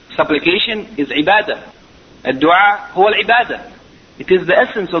dua, supplication, is ibadah. Ad-dua huwa al-ibadah. It is the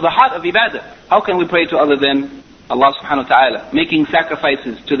essence or the heart of ibadah. How can we pray to other than Allah subhanahu wa ta'ala? Making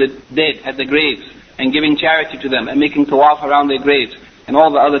sacrifices to the dead at the graves, and giving charity to them, and making tawaf around their graves, and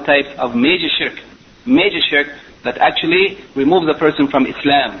all the other types of major shirk that actually remove the person from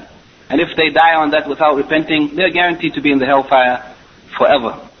Islam. And if they die on that without repenting, they're guaranteed to be in the hellfire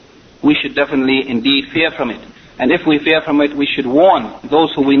forever. We should definitely indeed fear from it. And if we fear from it, we should warn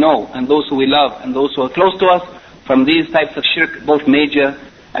those who we know, and those who we love, and those who are close to us from these types of shirk, both major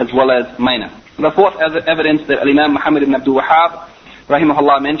as well as minor. The fourth evidence that Imam Muhammad ibn Abdul Wahhab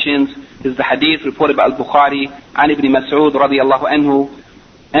rahimahullah mentions is the hadith reported by Al-Bukhari عن ابن مسعود رضي الله عنه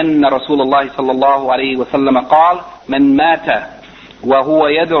أن رسول الله صلى الله عليه وسلم قال من مات وهو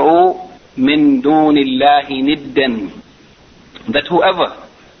يدعو من دون الله ندا. That whoever,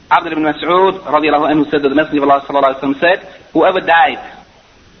 Abdullah ibn Mas'ud radiallahu anhu said that the Messenger of Allah sallallahu alaihi wasallam said, whoever died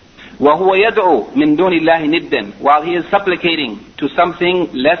وهو يدعو من دون الله ندا, while he is supplicating to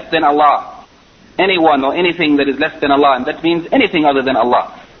something less than Allah, anyone or anything that is less than Allah, and that means anything other than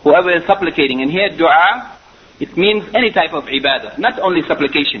Allah. Whoever is supplicating, and here dua, it means any type of ibadah, not only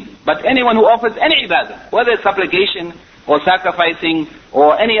supplication, but anyone who offers any ibadah, whether it's supplication or sacrificing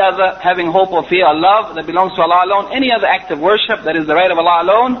or any other, having hope or fear or love that belongs to Allah alone, any other act of worship that is the right of Allah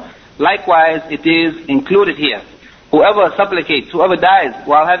alone, likewise it is included here. Whoever supplicates, whoever dies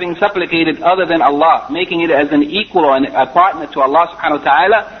while having supplicated other than Allah, making it as an equal or a partner to Allah subhanahu wa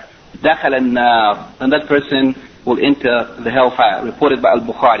ta'ala, دخل النار, then that person will enter the hellfire, reported by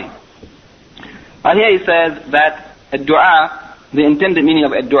Al-Bukhari. And here he says that ad-du'a, the intended meaning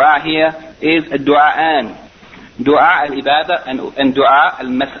of ad-du'a here is ad-du'a'an, du'a al-ibadah and du'a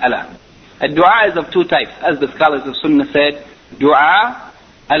al-mas'ala. Ad-du'a is of two types, as the scholars of Sunnah said, du'a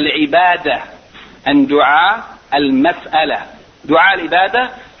al-ibadah and du'a al-mas'ala. Dua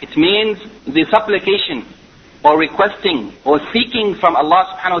al-ibadah, it means the supplication or requesting or seeking from Allah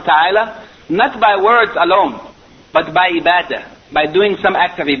subhanahu wa ta'ala, not by words alone, but by ibadah, by doing some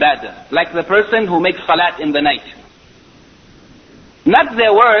act of ibadah, like the person who makes salat in the night. Not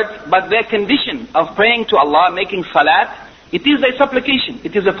their words, but their condition of praying to Allah, making salat, it is a supplication.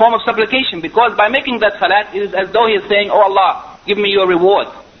 It is a form of supplication, because by making that salat, it is as though he is saying, "Oh Allah, give me your reward.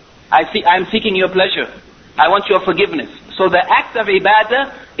 I am seeking your pleasure. I want your forgiveness." So the act of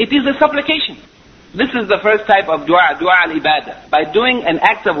ibadah, it is a supplication. This is the first type of dua, dua al-ibadah. By doing an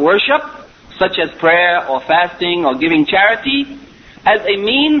act of worship, such as prayer or fasting or giving charity, as a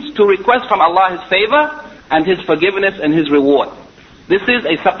means to request from Allah His favor and His forgiveness and His reward. This is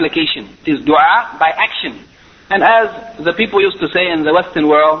a supplication. It is dua by action. And as the people used to say in the Western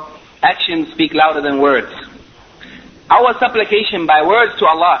world, actions speak louder than words. Our supplication by words to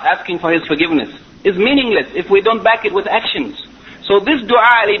Allah, asking for His forgiveness, is meaningless if we don't back it with actions. So this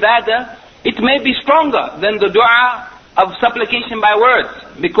dua al-ibadah, it may be stronger than the dua of supplication by words,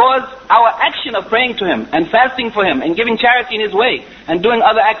 because our action of praying to Him and fasting for Him and giving charity in His way and doing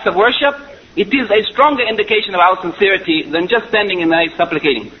other acts of worship, it is a stronger indication of our sincerity than just standing in the night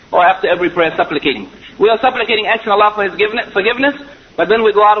supplicating, or after every prayer supplicating. We are supplicating, asking Allah for His forgiveness, but then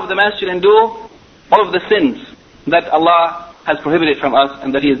we go out of the masjid and do all of the sins that Allah has prohibited from us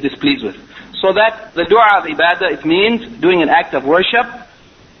and that He is displeased with. So that the dua of ibadah, it means doing an act of worship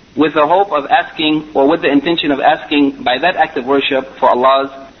with the hope of asking, or with the intention of asking by that act of worship for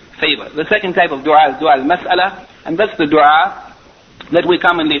Allah's favor. The second type of dua is dua al-mas'ala, and that's the dua that we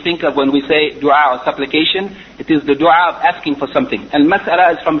commonly think of when we say dua or supplication. It is the dua of asking for something. And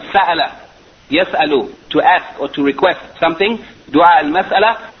mas'ala is from sa'ala, yas'alu, to ask or to request something. Dua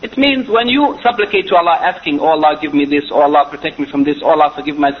al-mas'ala, it means when you supplicate to Allah, asking, "Oh Allah, give me this, oh Allah, protect me from this, oh Allah,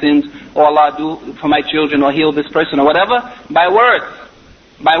 forgive my sins, oh Allah, do for my children, or heal this person," or whatever, by words.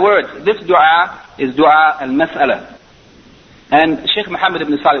 By words. This dua is dua al-mas'ala. And Shaykh Muhammad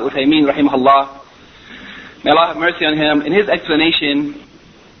ibn Salih al-Uthaymeen, rahimahullah, may Allah have mercy on him, in his explanation,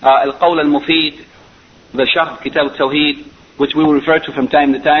 al-qawl al-mufid, the sharh of Kitab al-Tawheed, which we will refer to from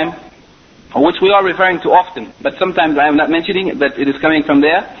time to time, or which we are referring to often, but sometimes I am not mentioning it, but it is coming from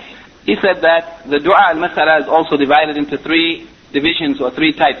there. He said that the dua al-mas'ala is also divided into three divisions or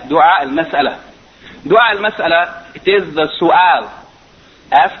three types. Dua al-mas'ala. Dua al-mas'ala, it is the su'al,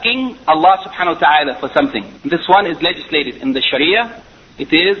 asking Allah subhanahu wa ta'ala for something. This one is legislated in the Sharia.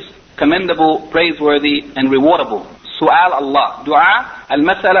 It is commendable, praiseworthy, and rewardable. Su'al Allah. Dua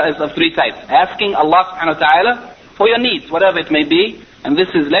al-mas'ala is of three types. Asking Allah subhanahu wa ta'ala for your needs, whatever it may be, and this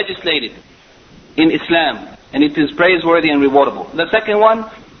is legislated in Islam, and it is praiseworthy and rewardable. The second one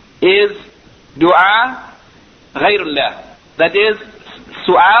is dua ghayrullah, that is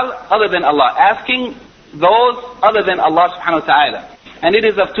su'al other than Allah, asking those other than Allah subhanahu wa ta'ala, and it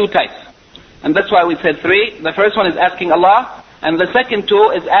is of two types, and that's why we said three. The first one is asking Allah, and the second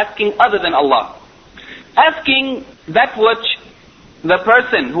two is asking other than Allah. Asking that which the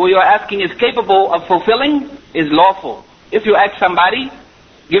person who you are asking is capable of fulfilling is lawful. If you ask somebody,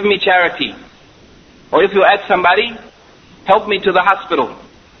 "Give me charity," or if you ask somebody, "Help me to the hospital,"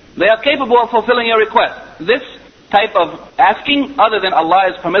 they are capable of fulfilling your request. This type of asking other than Allah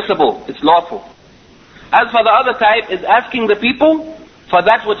is permissible, it's lawful. As for the other type, is asking the people for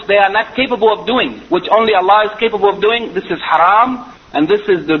that which they are not capable of doing, which only Allah is capable of doing. This is haram, and this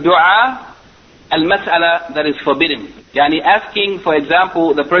is the dua al-mas'ala that is forbidden. Yani asking, for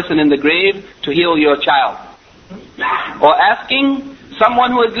example, the person in the grave to heal your child, or asking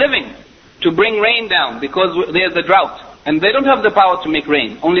someone who is living to bring rain down because there's a drought and they don't have the power to make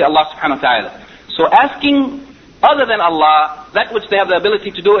rain, only Allah subhanahu wa ta'ala. So asking other than Allah that which they have the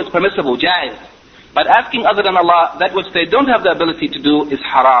ability to do is permissible, jaiz. But asking other than Allah that which they don't have the ability to do is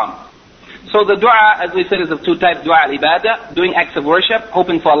haram. So the dua, as we said, is of two types: dua al-ibadah, doing acts of worship,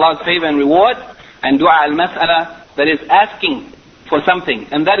 hoping for Allah's favor and reward, and dua al-mas'ala, that is asking for something.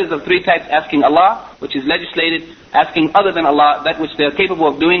 And that is of three types: asking Allah, which is legislated; asking other than Allah that which they are capable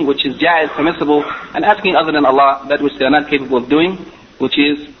of doing, which is jaiz, permissible; and asking other than Allah that which they are not capable of doing, which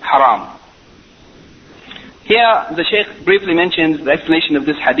is haram. Here the Shaykh briefly mentions the explanation of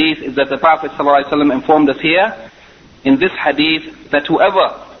this hadith is that the Prophet ﷺ informed us here in this hadith that whoever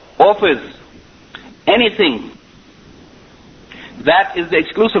offers anything that is the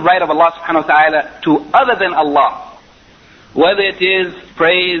exclusive right of Allah subhanahu wa ta'ala to other than Allah, whether it is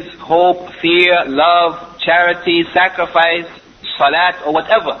praise, hope, fear, love, charity, sacrifice, salat, or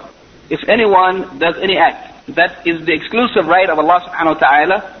whatever, if anyone does any act that is the exclusive right of Allah subhanahu wa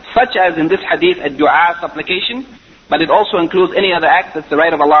ta'ala, such as in this hadith a dua, supplication, but it also includes any other act that's the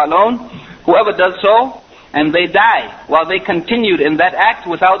right of Allah alone, whoever does so, and they die while they continued in that act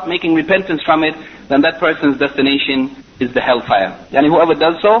without making repentance from it, then that person's destination is the hellfire. Yani whoever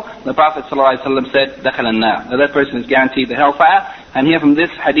does so, the Prophet ﷺ said, دَخَلَ النَّارِ. That person is guaranteed the hellfire. And here from this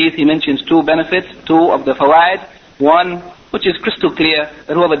hadith he mentions two benefits, two of the fawaid. One, which is crystal clear,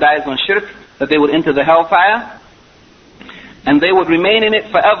 that whoever dies on shirk, that they would enter the hellfire, and they would remain in it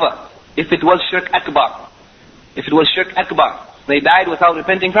forever. If it was shirk akbar. If it was shirk akbar, they died without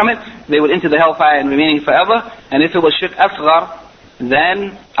repenting from it, they would enter the hellfire and remaining forever. And if it was shirk asghar,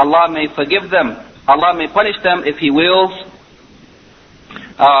 then Allah may forgive them. Allah may punish them if He wills,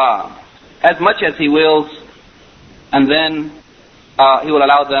 as much as He wills, and then He will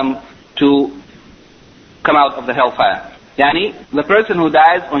allow them to come out of the hellfire. Yani, the person who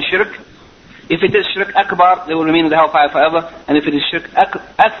dies on shirk, if it is shirk akbar, they will remain in the hellfire forever. And if it is shirk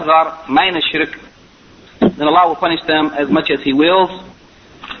asghar, minus shirk, then Allah will punish them as much as He wills,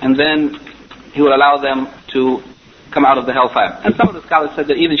 and then He will allow them to come out of the hellfire. And some of the scholars said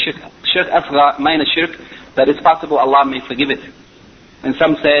that even shirk asghar, minus shirk, that it's possible Allah may forgive it. And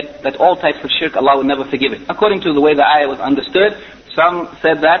some said that all types of shirk Allah will never forgive it. According to the way the ayah was understood, some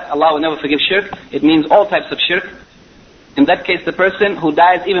said that Allah will never forgive shirk. It means all types of shirk. In that case, the person who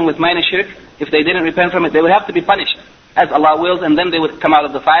dies even with minor shirk, if they didn't repent from it, they would have to be punished as Allah wills, and then they would come out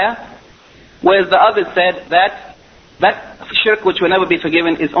of the fire. Whereas the others said that shirk which will never be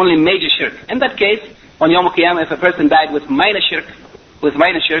forgiven is only major shirk. In that case, on Yawm al-Qiyamah, if a person died with minor shirk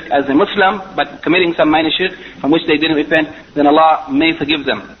as a Muslim, but committing some minor shirk from which they didn't repent, then Allah may forgive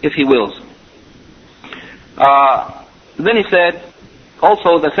them if He wills. Then he said,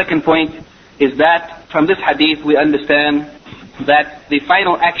 also the second point is that from this hadith we understand that the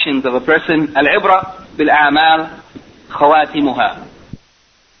final actions of a person, al-ibra bil-a'mal khawatimuha.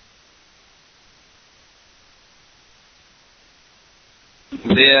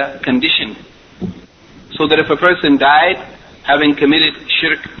 Their condition. So that if a person died having committed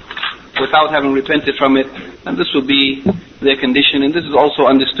shirk without having repented from it, then this will be their condition. And this is also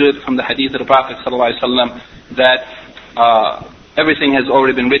understood from the hadith of the Prophet ﷺ that everything has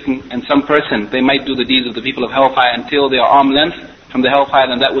already been written, and some person, they might do the deeds of the people of hellfire until they are arm length from the hellfire,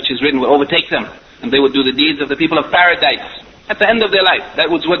 and that which is written will overtake them, and they would do the deeds of the people of paradise at the end of their life. That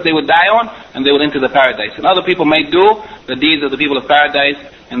was what they would die on, and they would enter the paradise. And other people might do the deeds of the people of paradise,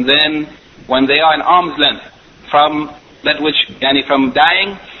 and then when they are in arm's length from that which, from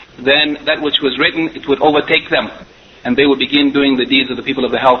dying, then that which was written, it would overtake them, and they would begin doing the deeds of the people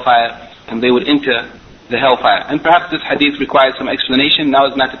of the hellfire, and they would enter the hellfire. And perhaps this hadith requires some explanation. Now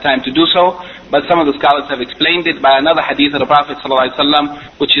is not the time to do so, but some of the scholars have explained it by another hadith of the Prophet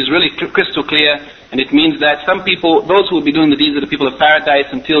ﷺ, which is really crystal clear, and it means that some people, those who will be doing the deeds of the people of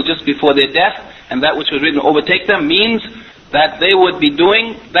paradise until just before their death, and that which was written overtake them, means that they would be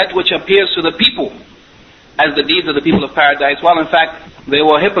doing that which appears to the people as the deeds of the people of paradise, while in fact they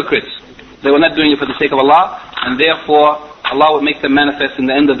were hypocrites. They were not doing it for the sake of Allah, and therefore Allah would make them manifest in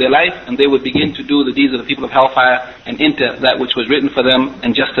the end of their life, and they would begin to do the deeds of the people of hellfire and enter that which was written for them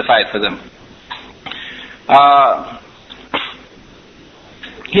and justified for them.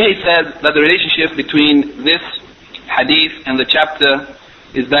 Here he says that the relationship between this hadith and the chapter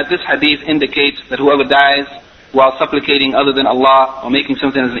is that this hadith indicates that whoever dies while supplicating other than Allah, or making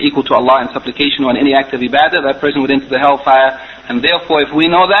something as equal to Allah in supplication or in any act of ibadah, that person would enter the hellfire. And therefore, if we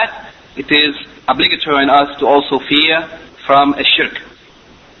know that, it is obligatory on us to also fear from a shirk.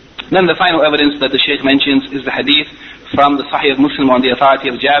 Then the final evidence that the Shaykh mentions is the hadith from the Sahih of Muslim on the authority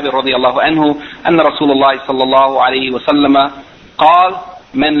of Jabir radiallahu anhu, أن رسول الله صلى الله عليه وسلم قال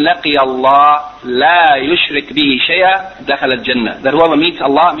من لقي الله لا يشرك به شيئا دخل الجنة. That whoever meets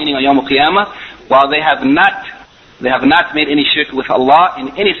Allah, meaning on Yawm al-Qiyamah, while they have not made any shirk with Allah in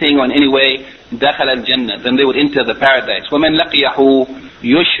anything or in any way, دخل الجنة, then they would enter the paradise. ومن لقيه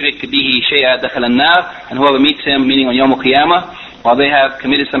يشرك به شيئا دخل النار. And whoever meets him, meaning on Yawm al-Qiyamah, while they have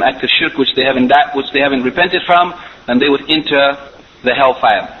committed some act of shirk which they haven't repented from, then they would enter the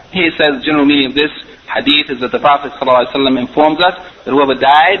hellfire. He says the general meaning of this hadith is that the Prophet ﷺ informs us that whoever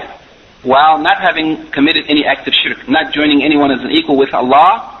died while not having committed any act of shirk, not joining anyone as an equal with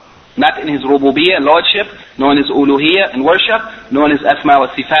Allah, not in His rububiyyah, lordship, nor in His uluhiyyah, in worship, nor in His asma wa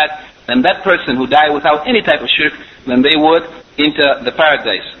sifat, then that person who died without any type of shirk, then they would enter the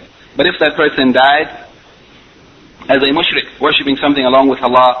paradise. But if that person died as a mushrik, worshipping something along with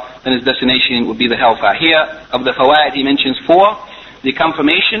Allah, then his destination would be the hellfire. Here, of the fawaid, he mentions 4: the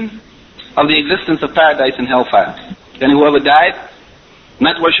confirmation of the existence of paradise and hellfire. Then whoever died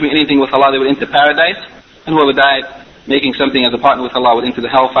not worshipping anything with Allah, they would enter paradise, and whoever died making something as a partner with Allah would enter the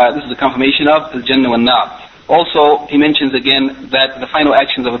hellfire. This is the confirmation of al-Jannah wal-Nar. Also, he mentions again that the final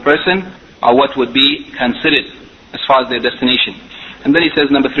actions of a person are what would be considered as far as their destination. And then he says,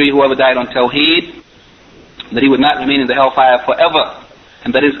 number 3, whoever died on Tawheed, that he would not remain in the hellfire forever,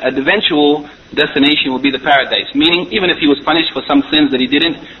 and that his eventual destination will be the paradise. Meaning, even if he was punished for some sins that he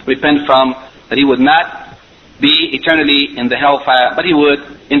didn't repent from, that he would not be eternally in the hellfire, but he would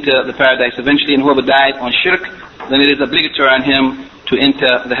enter the paradise eventually. And whoever died on shirk, then it is obligatory on him to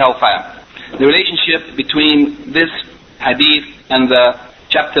enter the hellfire. The relationship between this hadith and the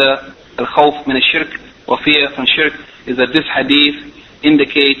chapter Al-Khawf min al-Shirk, or fear from shirk, is that this hadith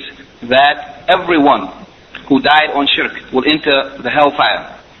indicates that everyone who died on shirk will enter the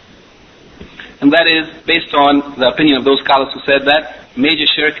hellfire. And that is based on the opinion of those scholars who said that major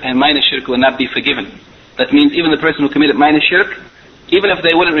shirk and minor shirk will not be forgiven. That means even the person who committed minor shirk, even if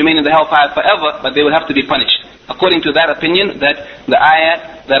they wouldn't remain in the hellfire forever, but they would have to be punished. According to that opinion, that the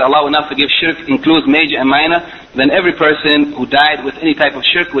ayat that Allah will not forgive shirk includes major and minor, then every person who died with any type of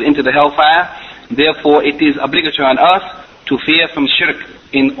shirk will enter the hellfire. Therefore, it is obligatory on us to fear from shirk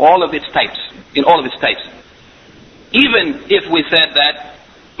in all of its types. In all of its types. Even if we said that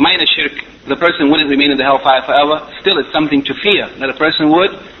minor shirk, the person wouldn't remain in the hellfire forever, still it's something to fear, that a person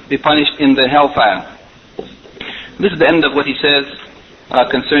would be punished in the hellfire. This is the end of what he says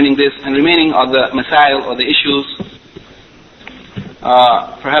concerning this, and remaining are the masail, or the issues.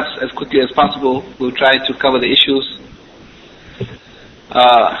 Perhaps as quickly as possible we'll try to cover the issues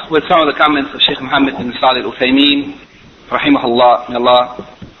with some of the comments of Shaykh Muhammad ibn Salih al-Uthaymeen, rahimahullah, may Allah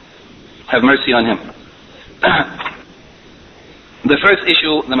have mercy on him. The first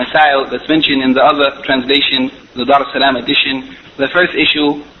issue, the masail that's mentioned in the other translation, the Dar es-Salaam edition, the first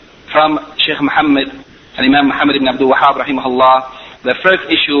issue from Shaykh Muhammad and Imam Muhammad ibn Abdul Wahhab rahimahullah, the first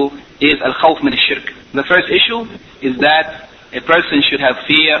issue is al-khawf min al-shirk. The first issue is that a person should have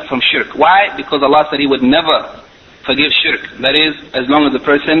fear from shirk. Why? Because Allah said He would never forgive shirk. That is, as long as the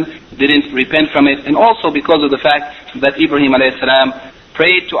person didn't repent from it. And also because of the fact that Ibrahim alayhi salam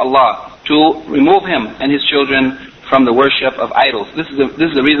prayed to Allah to remove him and his children from the worship of idols. This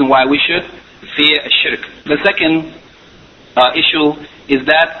is the reason why we should fear shirk. The second issue is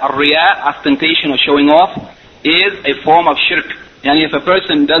that riya, ostentation or showing off, is a form of shirk. And if a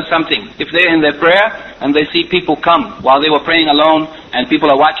person does something, if they're in their prayer and they see people come while they were praying alone and people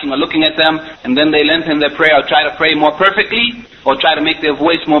are watching or looking at them, and then they lengthen their prayer or try to pray more perfectly or try to make their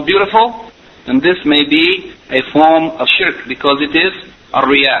voice more beautiful, then this may be a form of shirk because it is a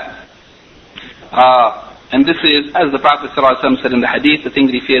riya. And this is, as the Prophet ﷺ said in the hadith, the thing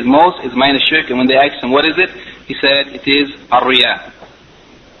that he fears most is minor shirk. And when they asked him, what is it? He said, it is ar-riya.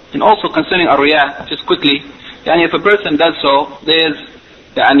 And also concerning ar-riya, just quickly, if a person does so, there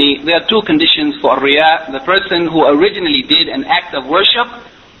are two conditions for ar-riya. The person who originally did an act of worship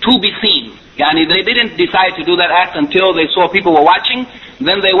to be seen. They didn't decide to do that act until they saw people were watching.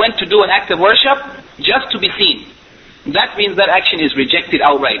 Then they went to do an act of worship just to be seen. That means that action is rejected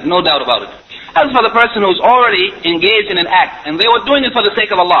outright, no doubt about it. As for the person who's already engaged in an act, and they were doing it for the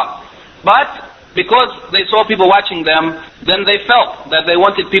sake of Allah, but because they saw people watching them, then they felt that they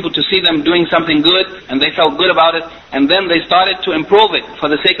wanted people to see them doing something good, and they felt good about it, and then they started to improve it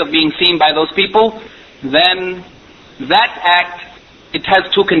for the sake of being seen by those people, then that act, it has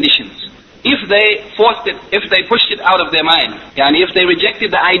two conditions. If they forced it, if they pushed it out of their mind, if they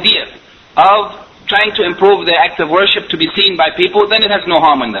rejected the idea of trying to improve their act of worship to be seen by people, then it has no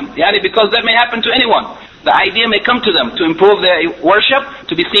harm on them. Because that may happen to anyone. The idea may come to them to improve their worship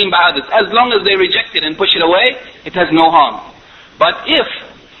to be seen by others. As long as they reject it and push it away, it has no harm. But if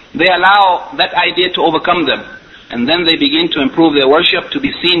they allow that idea to overcome them, and then they begin to improve their worship to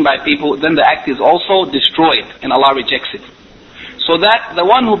be seen by people, then the act is also destroyed, and Allah rejects it. So that the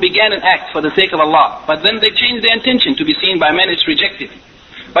one who began an act for the sake of Allah, but then they changed their intention to be seen by men, it's rejected.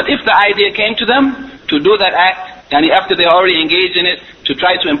 But if the idea came to them to do that act, and after they already engaged in it, to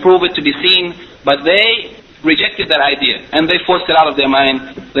try to improve it to be seen, but they rejected that idea, and they forced it out of their mind,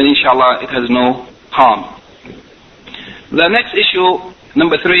 then inshallah it has no harm. The next issue,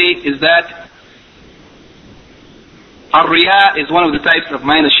 number 3, is that ar-riya is one of the types of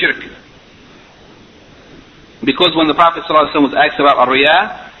minor shirk. Because when the Prophet ﷺ was asked about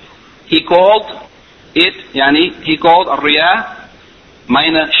ar-riya, he called ar-riya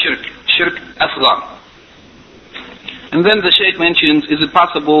minor shirk, shirk asghar. And then the Shaykh mentions, is it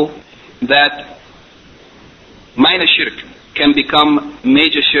possible that minor shirk can become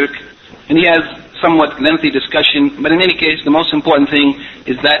major shirk? And he has somewhat lengthy discussion, but in any case, the most important thing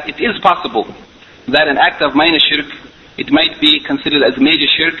is that it is possible that an act of minor shirk, it might be considered as major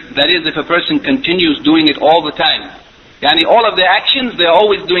shirk. That is, if a person continues doing it all the time. All of their actions, they're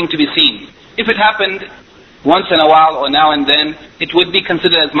always doing to be seen. If it happened once in a while or now and then, it would be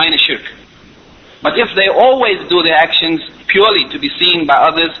considered as minor shirk. But if they always do their actions purely to be seen by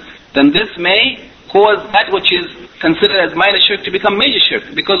others, then this may cause that which is considered as minor shirk to become major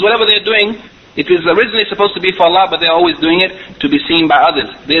shirk. Because whatever they're doing, it is originally supposed to be for Allah, but they're always doing it to be seen by others.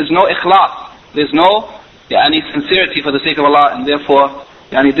 There's no ikhlas, there's no sincerity for the sake of Allah, and therefore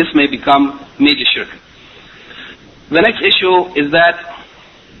this may become major shirk. The next issue is that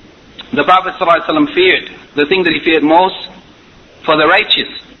the Prophet ﷺ feared, the thing that he feared most for the righteous,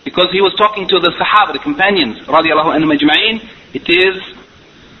 because he was talking to the Sahaba, the companions, radiallahu anhum ajma'in, it is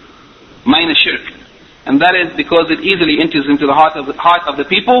minor shirk. And that is because it easily enters into the heart of the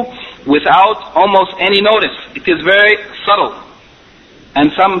people without almost any notice. It is very subtle.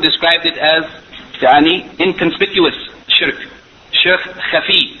 And some described it as inconspicuous shirk, shirk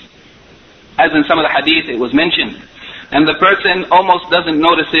khafi, as in some of the hadith it was mentioned. And the person almost doesn't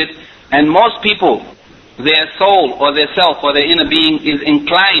notice it, and most people, their soul or their self or their inner being is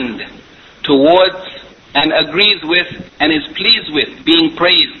inclined towards and agrees with and is pleased with being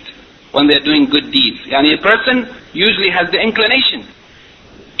praised when they're doing good deeds. A person usually has the inclination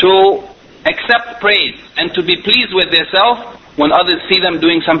to accept praise and to be pleased with their self when others see them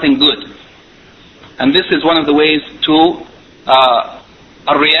doing something good. And this is one of the ways to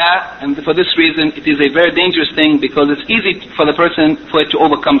riyā, and for this reason it is a very dangerous thing, because it's easy for the person for it to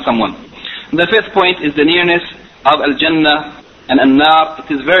overcome someone. The fifth point is the nearness of Al-Jannah and An-Nar.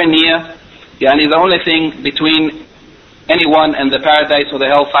 It is very near. The only thing between anyone and the paradise or the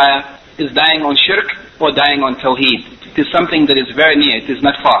hellfire is dying on shirk or dying on Tawheed. It is something that is very near, it is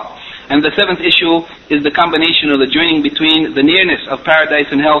not far. And the seventh issue is the combination or the joining between the nearness of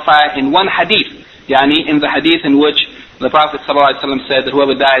paradise and hellfire in one hadith. In the hadith in which the Prophet ﷺ said that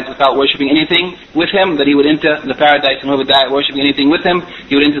whoever dies without worshipping anything with him, that he would enter the paradise, and whoever died worshipping anything with him,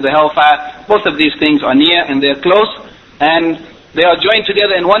 he would enter the hellfire. Both of these things are near and they're close, and they are joined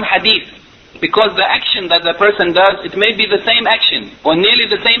together in one hadith. Because the action that the person does, it may be the same action, or nearly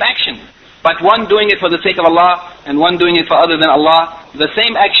the same action, but one doing it for the sake of Allah, and one doing it for other than Allah. The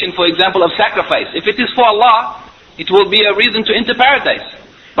same action, for example, of sacrifice. If it is for Allah, it will be a reason to enter paradise.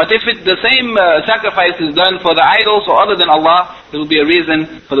 But if the same sacrifice is done for the idols or other than Allah, it will be a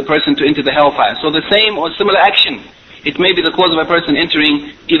reason for the person to enter the hellfire. So the same or similar action, it may be the cause of a person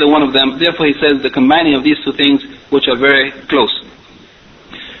entering either one of them. Therefore he says the combining of these two things, which are very close.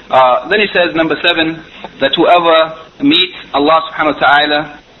 Then he says, number 7, that whoever meets Allah subhanahu wa ta'ala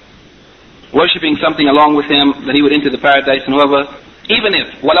worshipping something along with him, that he would enter the paradise. And whoever, even if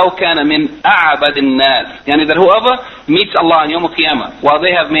وَلَوْ كَانَ مِنْ أَعْبَدِ النَّاسِ, that whoever meets Allah on Yawm al-Qiyamah while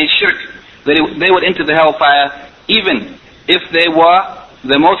they have made shirk, they would enter the hellfire, even if they were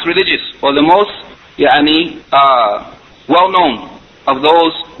the most religious or the most well-known of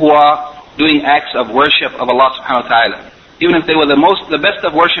those who are doing acts of worship of Allah subhanahu wa ta'ala. Even if they were the best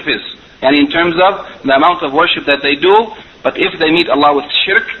of worshippers, in terms of the amount of worship that they do, but if they meet Allah with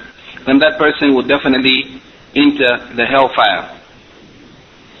shirk, then that person would definitely enter the hellfire.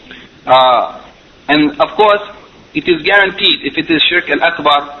 And of course, it is guaranteed, if it is shirk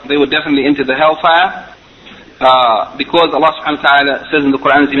al-akbar, they would definitely enter the hellfire, because Allah subhanahu wa ta'ala says in the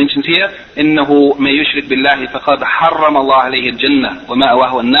Quran, as he mentions here, إِنَّهُ مَن يُشْرِكْ بِاللَّهِ فَقَدْ حَرَّمَ اللَّهُ عَلَيْهِ الْجَنَّةِ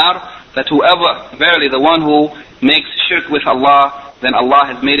وَمَأْوَاهُ النَّارِ, that whoever, verily the one who makes shirk with Allah, then Allah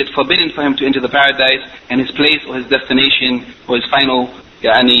has made it forbidden for him to enter the paradise, and his place or his destination or his final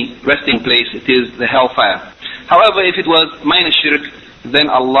resting place, it is the hellfire. However, if it was minor shirk, then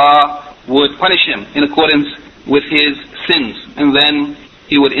Allah would punish him in accordance with his sins, and then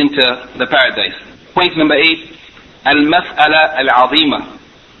he would enter the paradise. Point number 8, al-mas'ala al-azima.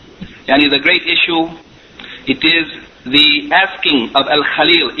 The great issue, it is the asking of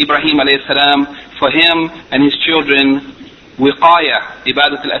Al-Khalil, Ibrahim alayhi salam, for him and his children, wiqaya,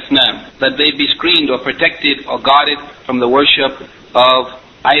 ibadat al-asnam, that they be screened or protected or guarded from the worship of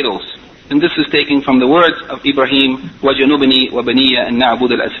idols. And this is taken from the words of Ibrahim, وَجَنُبْنِي وَبَنِيَّ أَن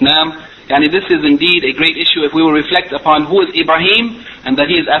نَعْبُدَ الْأَصْنَامِ. This is indeed a great issue if we will reflect upon who is Ibrahim, and that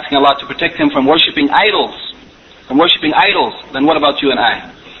he is asking Allah to protect him from worshipping idols. Then what about you and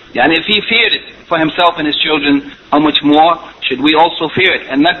I? If he feared it for himself and his children, how much more should we also fear it,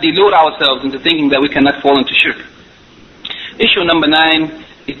 and not delude ourselves into thinking that we cannot fall into shirk. Issue number 9,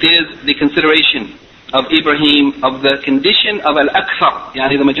 it is the consideration of Ibrahim of the condition of al-akthar,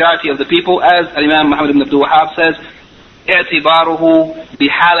 the majority of the people, as Imam Muhammad ibn Abdul Wahhab says, اعتباره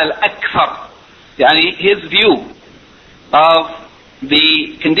بحال الأكثر, his view of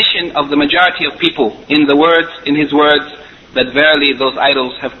the condition of the majority of people in his words, that verily those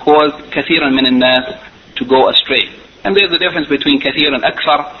idols have caused kathiran min al-nas to go astray. And there's a difference between kathir and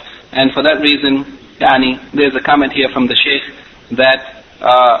akthar, and for that reason, there's a comment here from the Shaykh that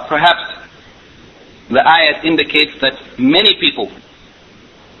perhaps the ayat indicates that many people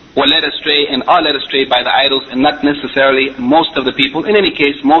were led astray and are led astray by the idols, and not necessarily most of the people. In any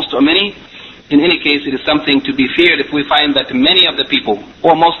case, most or many, in any case, it is something to be feared if we find that many of the people,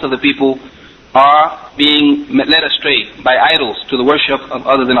 or most of the people, are being led astray by idols to the worship of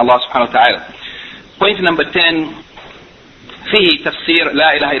other than Allah subhanahu wa ta'ala. Point number 10, فيه تفسير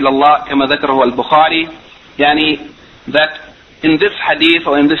لا إله إلا الله كما ذكره البخاري, يعني that in this hadith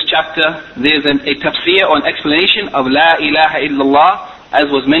or in this chapter there is a tafsir or an explanation of La ilaha illallah as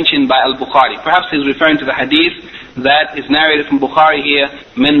was mentioned by al-Bukhari. Perhaps he's referring to the hadith that is narrated from Bukhari here,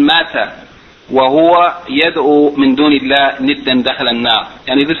 من مات وهو يدعو من دون الله ندا دخل النار.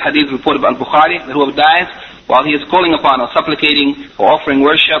 And this hadith reported by al-Bukhari, that whoever dies while he is calling upon or supplicating or offering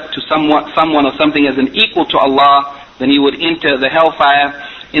worship to someone or something as an equal to Allah, then he would enter the hellfire.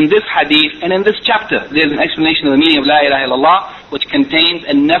 In this hadith and in this chapter, there is an explanation of the meaning of La ilaha illallah, which contains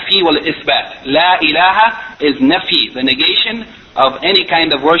a nafi wal isbat. La ilaha is nafi, the negation of any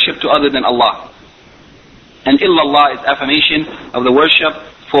kind of worship to other than Allah. And illallah is affirmation of the worship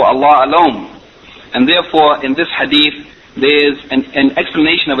for Allah alone. And therefore, in this hadith, there is an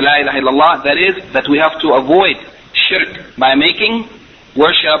explanation of La ilaha illallah, that is, that we have to avoid shirk by making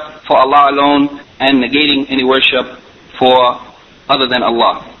worship for Allah alone and negating any worship for other than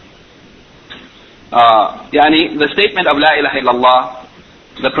Allah. The statement of La ilaha illallah,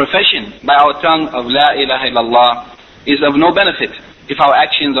 the profession by our tongue of La ilaha illallah, is of no benefit if our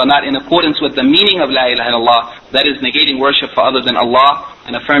actions are not in accordance with the meaning of La ilaha illallah, that is negating worship for other than Allah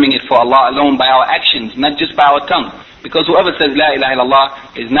and affirming it for Allah alone by our actions, not just by our tongue. Because whoever says La ilaha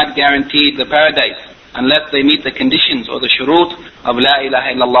illallah is not guaranteed the paradise unless they meet the conditions or the shurut of La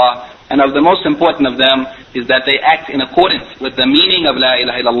ilaha illallah. And of the most important of them is that they act in accordance with the meaning of La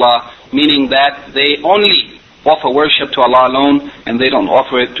ilaha illallah, meaning that they only offer worship to Allah alone and they don't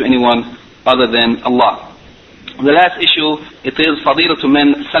offer it to anyone other than Allah. The last issue, it is fadilatu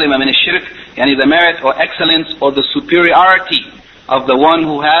man salima min ash-shirk, yani the merit or excellence or the superiority of the one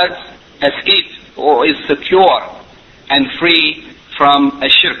who has escaped or is secure and free from a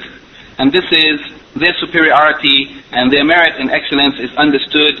shirk. And this is their superiority and their merit and excellence is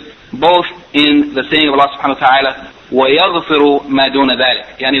understood both in the saying of Allah subhanahu wa ta'ala, وَيَغْفِرُ مَا دُونَ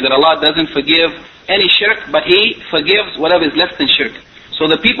ذَلِكَ, yani that Allah doesn't forgive any shirk, but He forgives whatever is less than shirk. So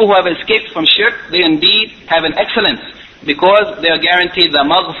the people who have escaped from shirk, they indeed have an excellence, because they are guaranteed the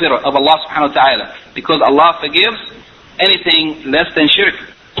maghfirah of Allah subhanahu wa ta'ala, because Allah forgives anything less than shirk.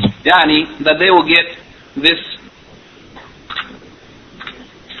 Yani that they will get this,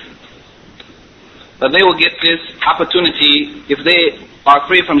 opportunity. If they are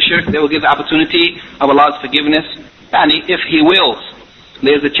free from shirk, they will get the opportunity of Allah's forgiveness. Yani if He wills,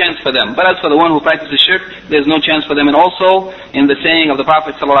 there's a chance for them. But as for the one who practices shirk, there's no chance for them. And also, in the saying of the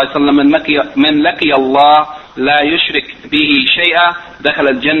Prophet ﷺ, مَنْ لَقِيَ اللَّهِ لَا يُشْرِكْ بِهِ شَيْئًا دَخَلَ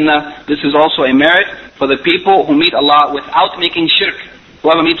الْجَنَّةِ. This is also a merit for the people who meet Allah without making shirk.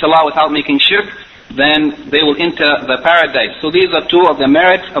 Whoever meets Allah without making shirk, then they will enter the paradise. So these are two of the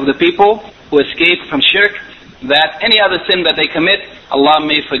merits of the people who escape from shirk, that any other sin that they commit, Allah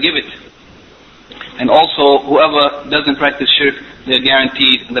may forgive it. And also, whoever doesn't practice shirk, they're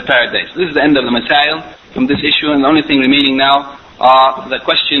guaranteed the paradise. This is the end of the masail from this issue, and the only thing remaining now are the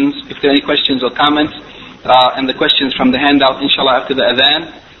questions, if there are any questions or comments, and the questions from the handout, inshallah, after the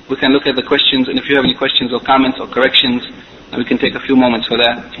adhan. We can look at the questions, and if you have any questions or comments or corrections, we can take a few moments for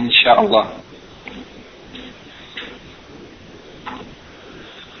that, inshallah.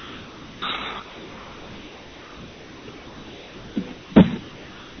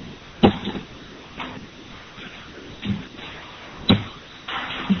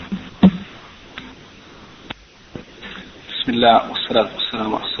 Bismillah, wassalatu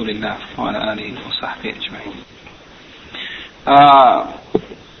wassalamu ala rasulillah wa ala alihi wa sahbihi ajma'in.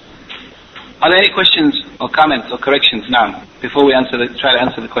 Are there any questions or comments or corrections now, before we try to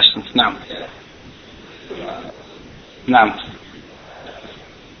answer the questions now? Now.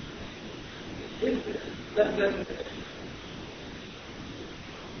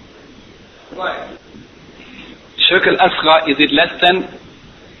 Shirk al-asghar, is it less than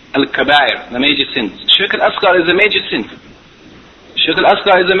al-kabair, the major sins? Shirk al-asghar is a major sin. Shirk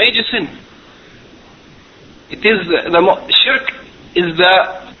al-asghar is a major sin. It is shirk is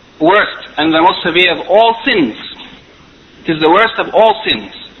the worst and the most severe of all sins. It is the worst of all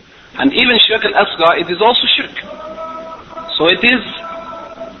sins. And even shirk al-asghar, it is also shirk. So it is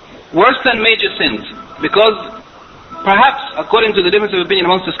worse than major sins, because perhaps, according to the difference of opinion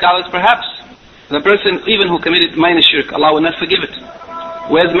amongst the scholars, perhaps the person even who committed minor shirk, Allah will not forgive it.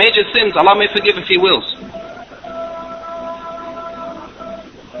 Whereas major sins, Allah may forgive if He wills.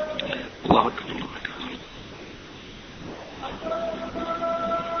 Allah Akbar.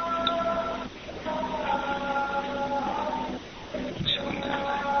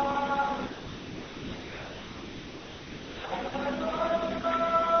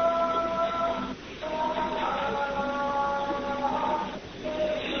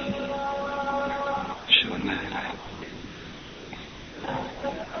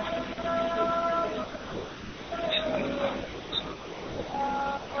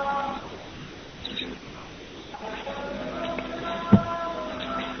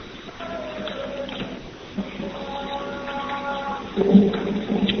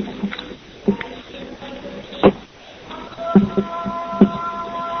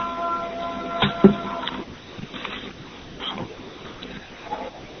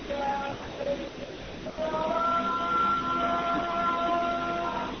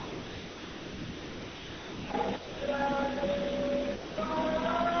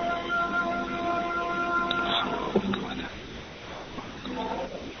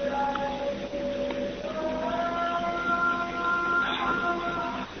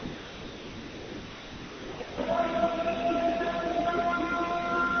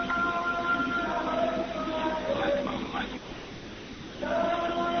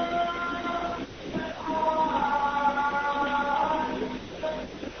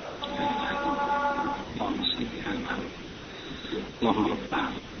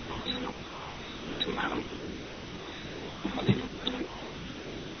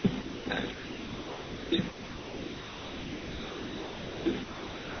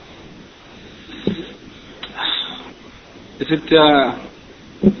 Is it,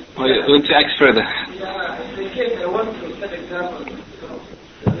 or you're going to ask further? Yeah, in case I want to set example,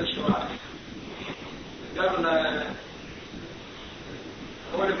 I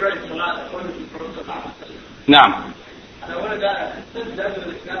want to break Salat, I want to perform Salat. Naam. And I want to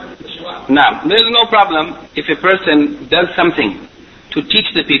Naam. There is no problem if a person does something to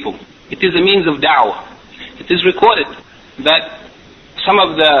teach the people. It is a means of da'wah. It is recorded that some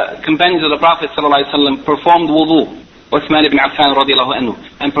of the companions of the Prophet ﷺ performed wudu, Uthman ibn Affan radiallahu anhu,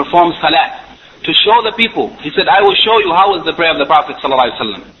 and performed salat to show the people. He said, I will show you how is the prayer of the Prophet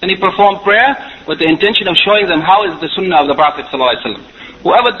ﷺ. And he performed prayer with the intention of showing them how is the sunnah of the Prophet ﷺ.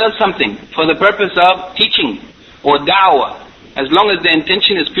 Whoever does something for the purpose of teaching or da'wah, as long as the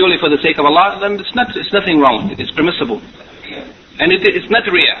intention is purely for the sake of Allah, then it's nothing wrong. It is permissible. And it's not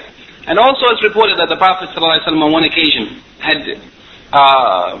riyah. And also it's reported that the Prophet ﷺ on one occasion had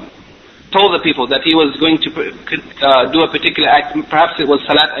told the people that he was going to do a particular act, perhaps it was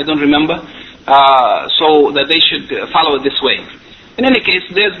salat, I don't remember, so that they should follow it this way. In any case,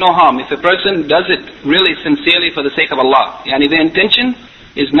 there's no harm if a person does it really sincerely for the sake of Allah. Yani the intention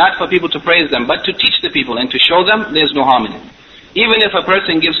is not for people to praise them, but to teach the people and to show them, there's no harm in it. Even if a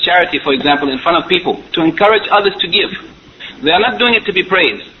person gives charity, for example, in front of people, to encourage others to give, they are not doing it to be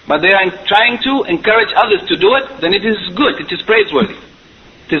praised, but they are trying to encourage others to do it, then it is good, it is praiseworthy.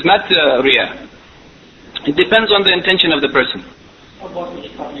 It is not riyah. It depends on the intention of the person. What about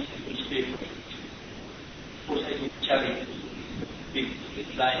which public speak for charity?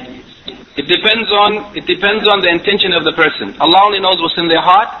 It depends on the intention of the person. Allah only knows what's in their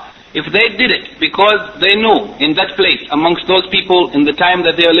heart. If they did it because they knew in that place, amongst those people, in the time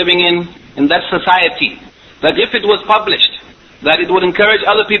that they are living in that society, that if it was published, that it would encourage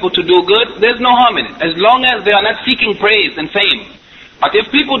other people to do good, there's no harm in it, as long as they are not seeking praise and fame. But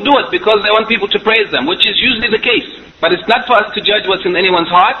if people do it because they want people to praise them, which is usually the case, but it's not for us to judge what's in anyone's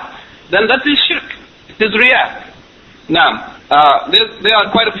heart, then that is shirk. It is riyah. Now, there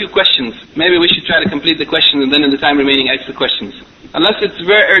are quite a few questions. Maybe we should try to complete the questions and then in the time remaining ask the questions. Unless it's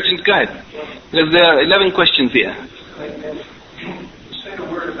very urgent, go ahead. Because there are 11 questions here. Say a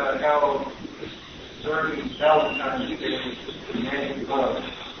word about how observing Valentine's Day is demanding love.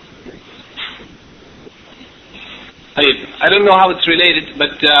 I don't know how it's related,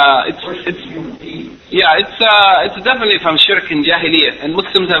 but it's definitely from shirk and jahiliyyah, and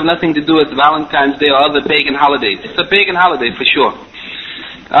Muslims have nothing to do with Valentine's Day or other pagan holidays. It's a pagan holiday for sure.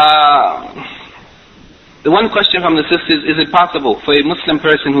 The one question from the sisters: is it possible for a Muslim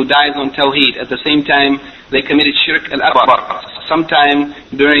person who dies on Tawheed at the same time they committed shirk al-akbar sometime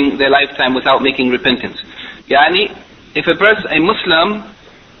during their lifetime without making repentance? Yani, if a Muslim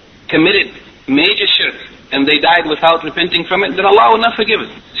committed major shirk and they died without repenting from it, then Allah will not forgive it.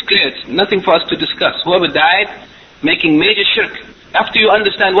 It's clear, it's nothing for us to discuss. Whoever died making major shirk, after you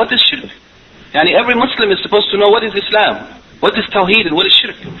understand what is shirk, yani every Muslim is supposed to know what is Islam, what is Tawheed and what is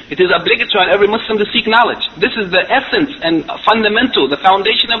shirk. It is obligatory on every Muslim to seek knowledge. This is the essence and fundamental, the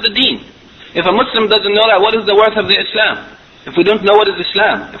foundation of the deen. If a Muslim doesn't know that, what is the worth of the Islam? If we don't know what is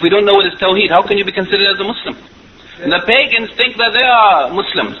Islam, if we don't know what is Tawheed, how can you be considered as a Muslim? The pagans think that they are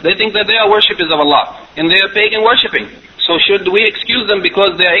Muslims. They think that they are worshippers of Allah, and they are pagan worshipping. So should we excuse them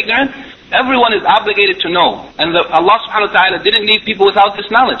because they are ignorant? Everyone is obligated to know. And Allah subhanahu wa ta'ala didn't leave people without this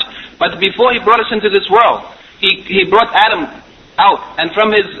knowledge. But before He brought us into this world, He brought Adam out, and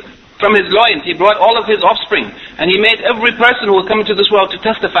from his loins He brought all of his offspring, and He made every person who will come into this world to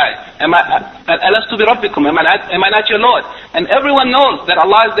testify, Alastu bi rabbikum, am I not your Lord? And everyone knows that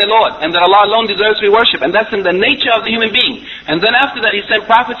Allah is their Lord, and that Allah alone deserves to be worshipped, and that's in the nature of the human being. And then after that He sent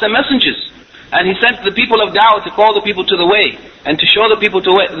prophets and messengers And He sent the people of Da'wah to call the people to the way, and to show the people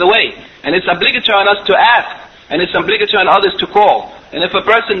to the way. And it's obligatory on us to ask, and it's obligatory on others to call. And if a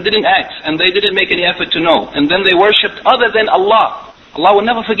person didn't ask, and they didn't make any effort to know, and then they worshipped other than Allah, Allah will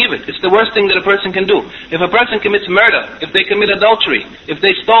never forgive it. It's the worst thing that a person can do. If a person commits murder, if they commit adultery, if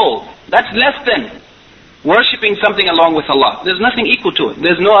they stole, that's less than worshipping something along with Allah. There's nothing equal to it.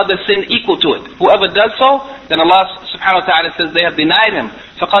 There's no other sin equal to it. Whoever does so, then Allah subhanahu wa ta'ala says they have denied Him.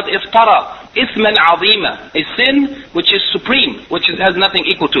 فَقَدْ اِفْتَرَى إِثْمًا عَظِيمًا. A sin which is supreme, which has nothing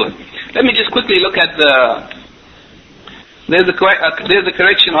equal to it. Let me just quickly look at there's a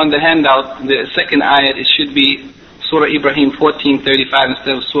correction on the handout, the second ayat. It should be Surah Ibrahim 14:35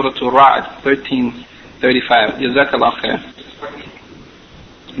 instead of Surah Al-Ra'd 13:35. Jazakallah khair.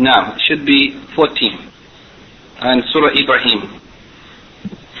 Now, it should be 14. And Surah Ibrahim.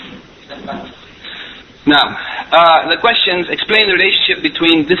 Now, the questions explain the relationship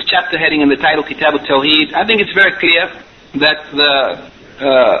between this chapter heading and the title Kitab al-Tawheed. I think it's very clear that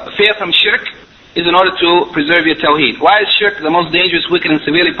the fear from shirk is in order to preserve your Tawheed. Why is shirk the most dangerous, wicked and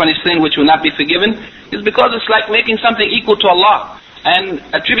severely punished sin which will not be forgiven? It's because it's like making something equal to Allah and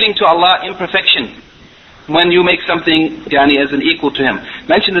attributing to Allah imperfection when you make something as an equal to Him.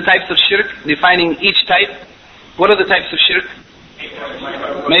 Mention the types of shirk, defining each type. What are the types of shirk?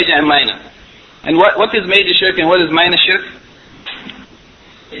 Major and minor. And what is major shirk and what is minor shirk?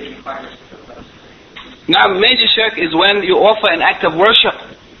 Now, major shirk is when you offer an act of worship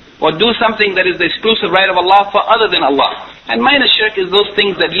or do something that is the exclusive right of Allah for other than Allah. And minor shirk is those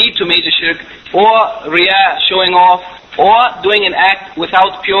things that lead to major shirk, or riyah, showing off, or doing an act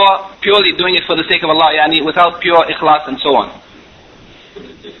without purely doing it for the sake of Allah, without pure ikhlas and so on.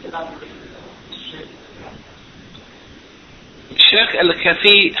 Shirk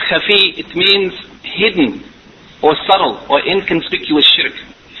al-khafi, it means hidden or subtle or inconspicuous shirk.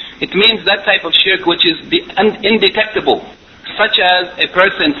 It means that type of shirk which is indetectable, such as a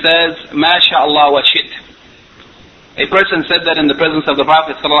person says, MashaAllah wa shit. A person said that in the presence of the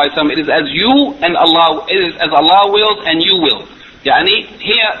Prophet ﷺ, it is as you and Allah, it is as Allah wills and you will.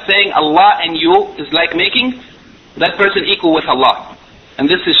 Here saying Allah and you is like making that person equal with Allah. And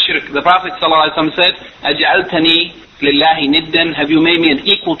this is shirk. The Prophet ﷺ said, أَجْعَلْتَنِي لِلَّهِ نِدًّا. Have you made me an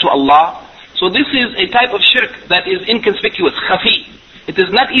equal to Allah? So this is a type of shirk that is inconspicuous, khafi. It is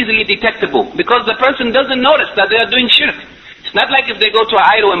not easily detectable because the person doesn't notice that they are doing shirk. It's not like if they go to an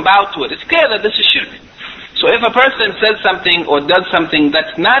idol and bow to it. It's clear that this is shirk. So if a person says something or does something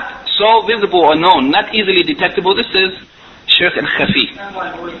that's not so visible or known, not easily detectable, this is shirk and khafi.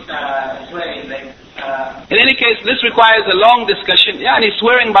 In any case, this requires a long discussion.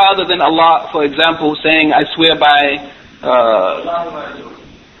 Swearing by other than Allah, for example, saying, I swear by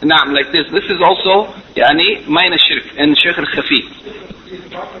like this. This is also minor shirk and shirk al-khafi.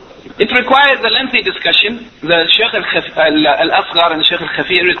 It requires a lengthy discussion. The shirk al-asghar and the shirk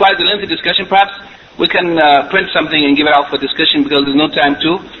al-khafi requires a lengthy discussion. Perhaps we can print something and give it out for discussion because there's no time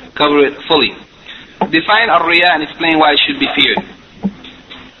to cover it fully. Define ar-riya and explain why it should be feared.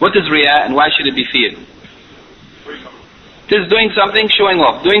 What is riya and why should it be feared? It is doing something, showing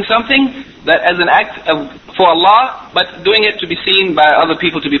off. Doing something that as an act for Allah, but doing it to be seen by other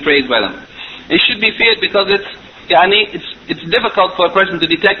people, to be praised by them. It should be feared because it's difficult for a person to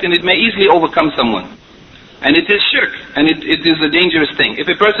detect and it may easily overcome someone. And it is shirk, and it is a dangerous thing. If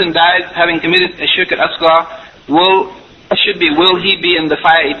a person dies having committed a shirk al-asghar, will he be in the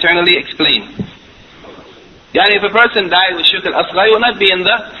fire eternally? Explain. If a person dies with shirk al-asghar, he will not be in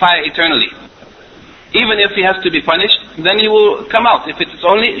the fire eternally. Even if he has to be punished, then he will come out if it's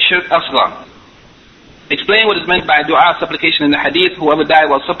only shirk asghar. Explain what is meant by dua, supplication in the hadith. Whoever died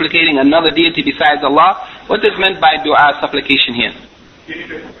while supplicating another deity besides Allah. What is meant by dua, supplication here?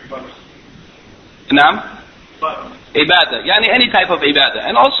 Naam? Ibadah. Any type of ibadah.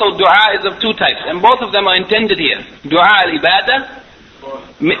 And also dua is of two types. And both of them are intended here. Dua al-ibadah,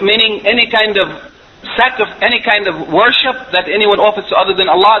 meaning any kind of worship that anyone offers to other than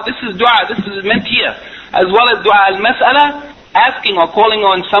Allah. This is dua. This is meant here. As well as dua al-mas'ala, asking or calling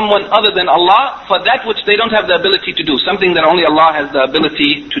on someone other than Allah for that which they don't have the ability to do, something that only Allah has the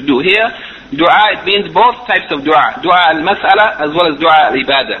ability to do. Here, dua, it means both types of dua. Dua al-mas'ala as well as dua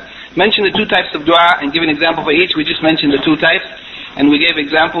al-ibadah. Mention the two types of dua and give an example for each. We just mentioned the two types and we gave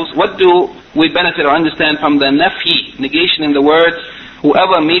examples. What do we benefit or understand from the nafi, negation in the words,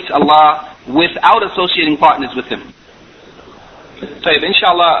 whoever meets Allah without associating partners with Him? So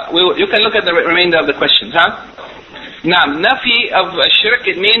inshallah, you can look at the remainder of the questions. Now, nafi of shirk,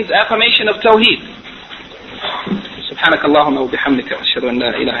 it means affirmation of Tawheed. سبحانك اللهم وبحمدك أشهد أن لا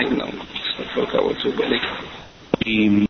إله إلا أنت أستغفرك وأتوب إليك.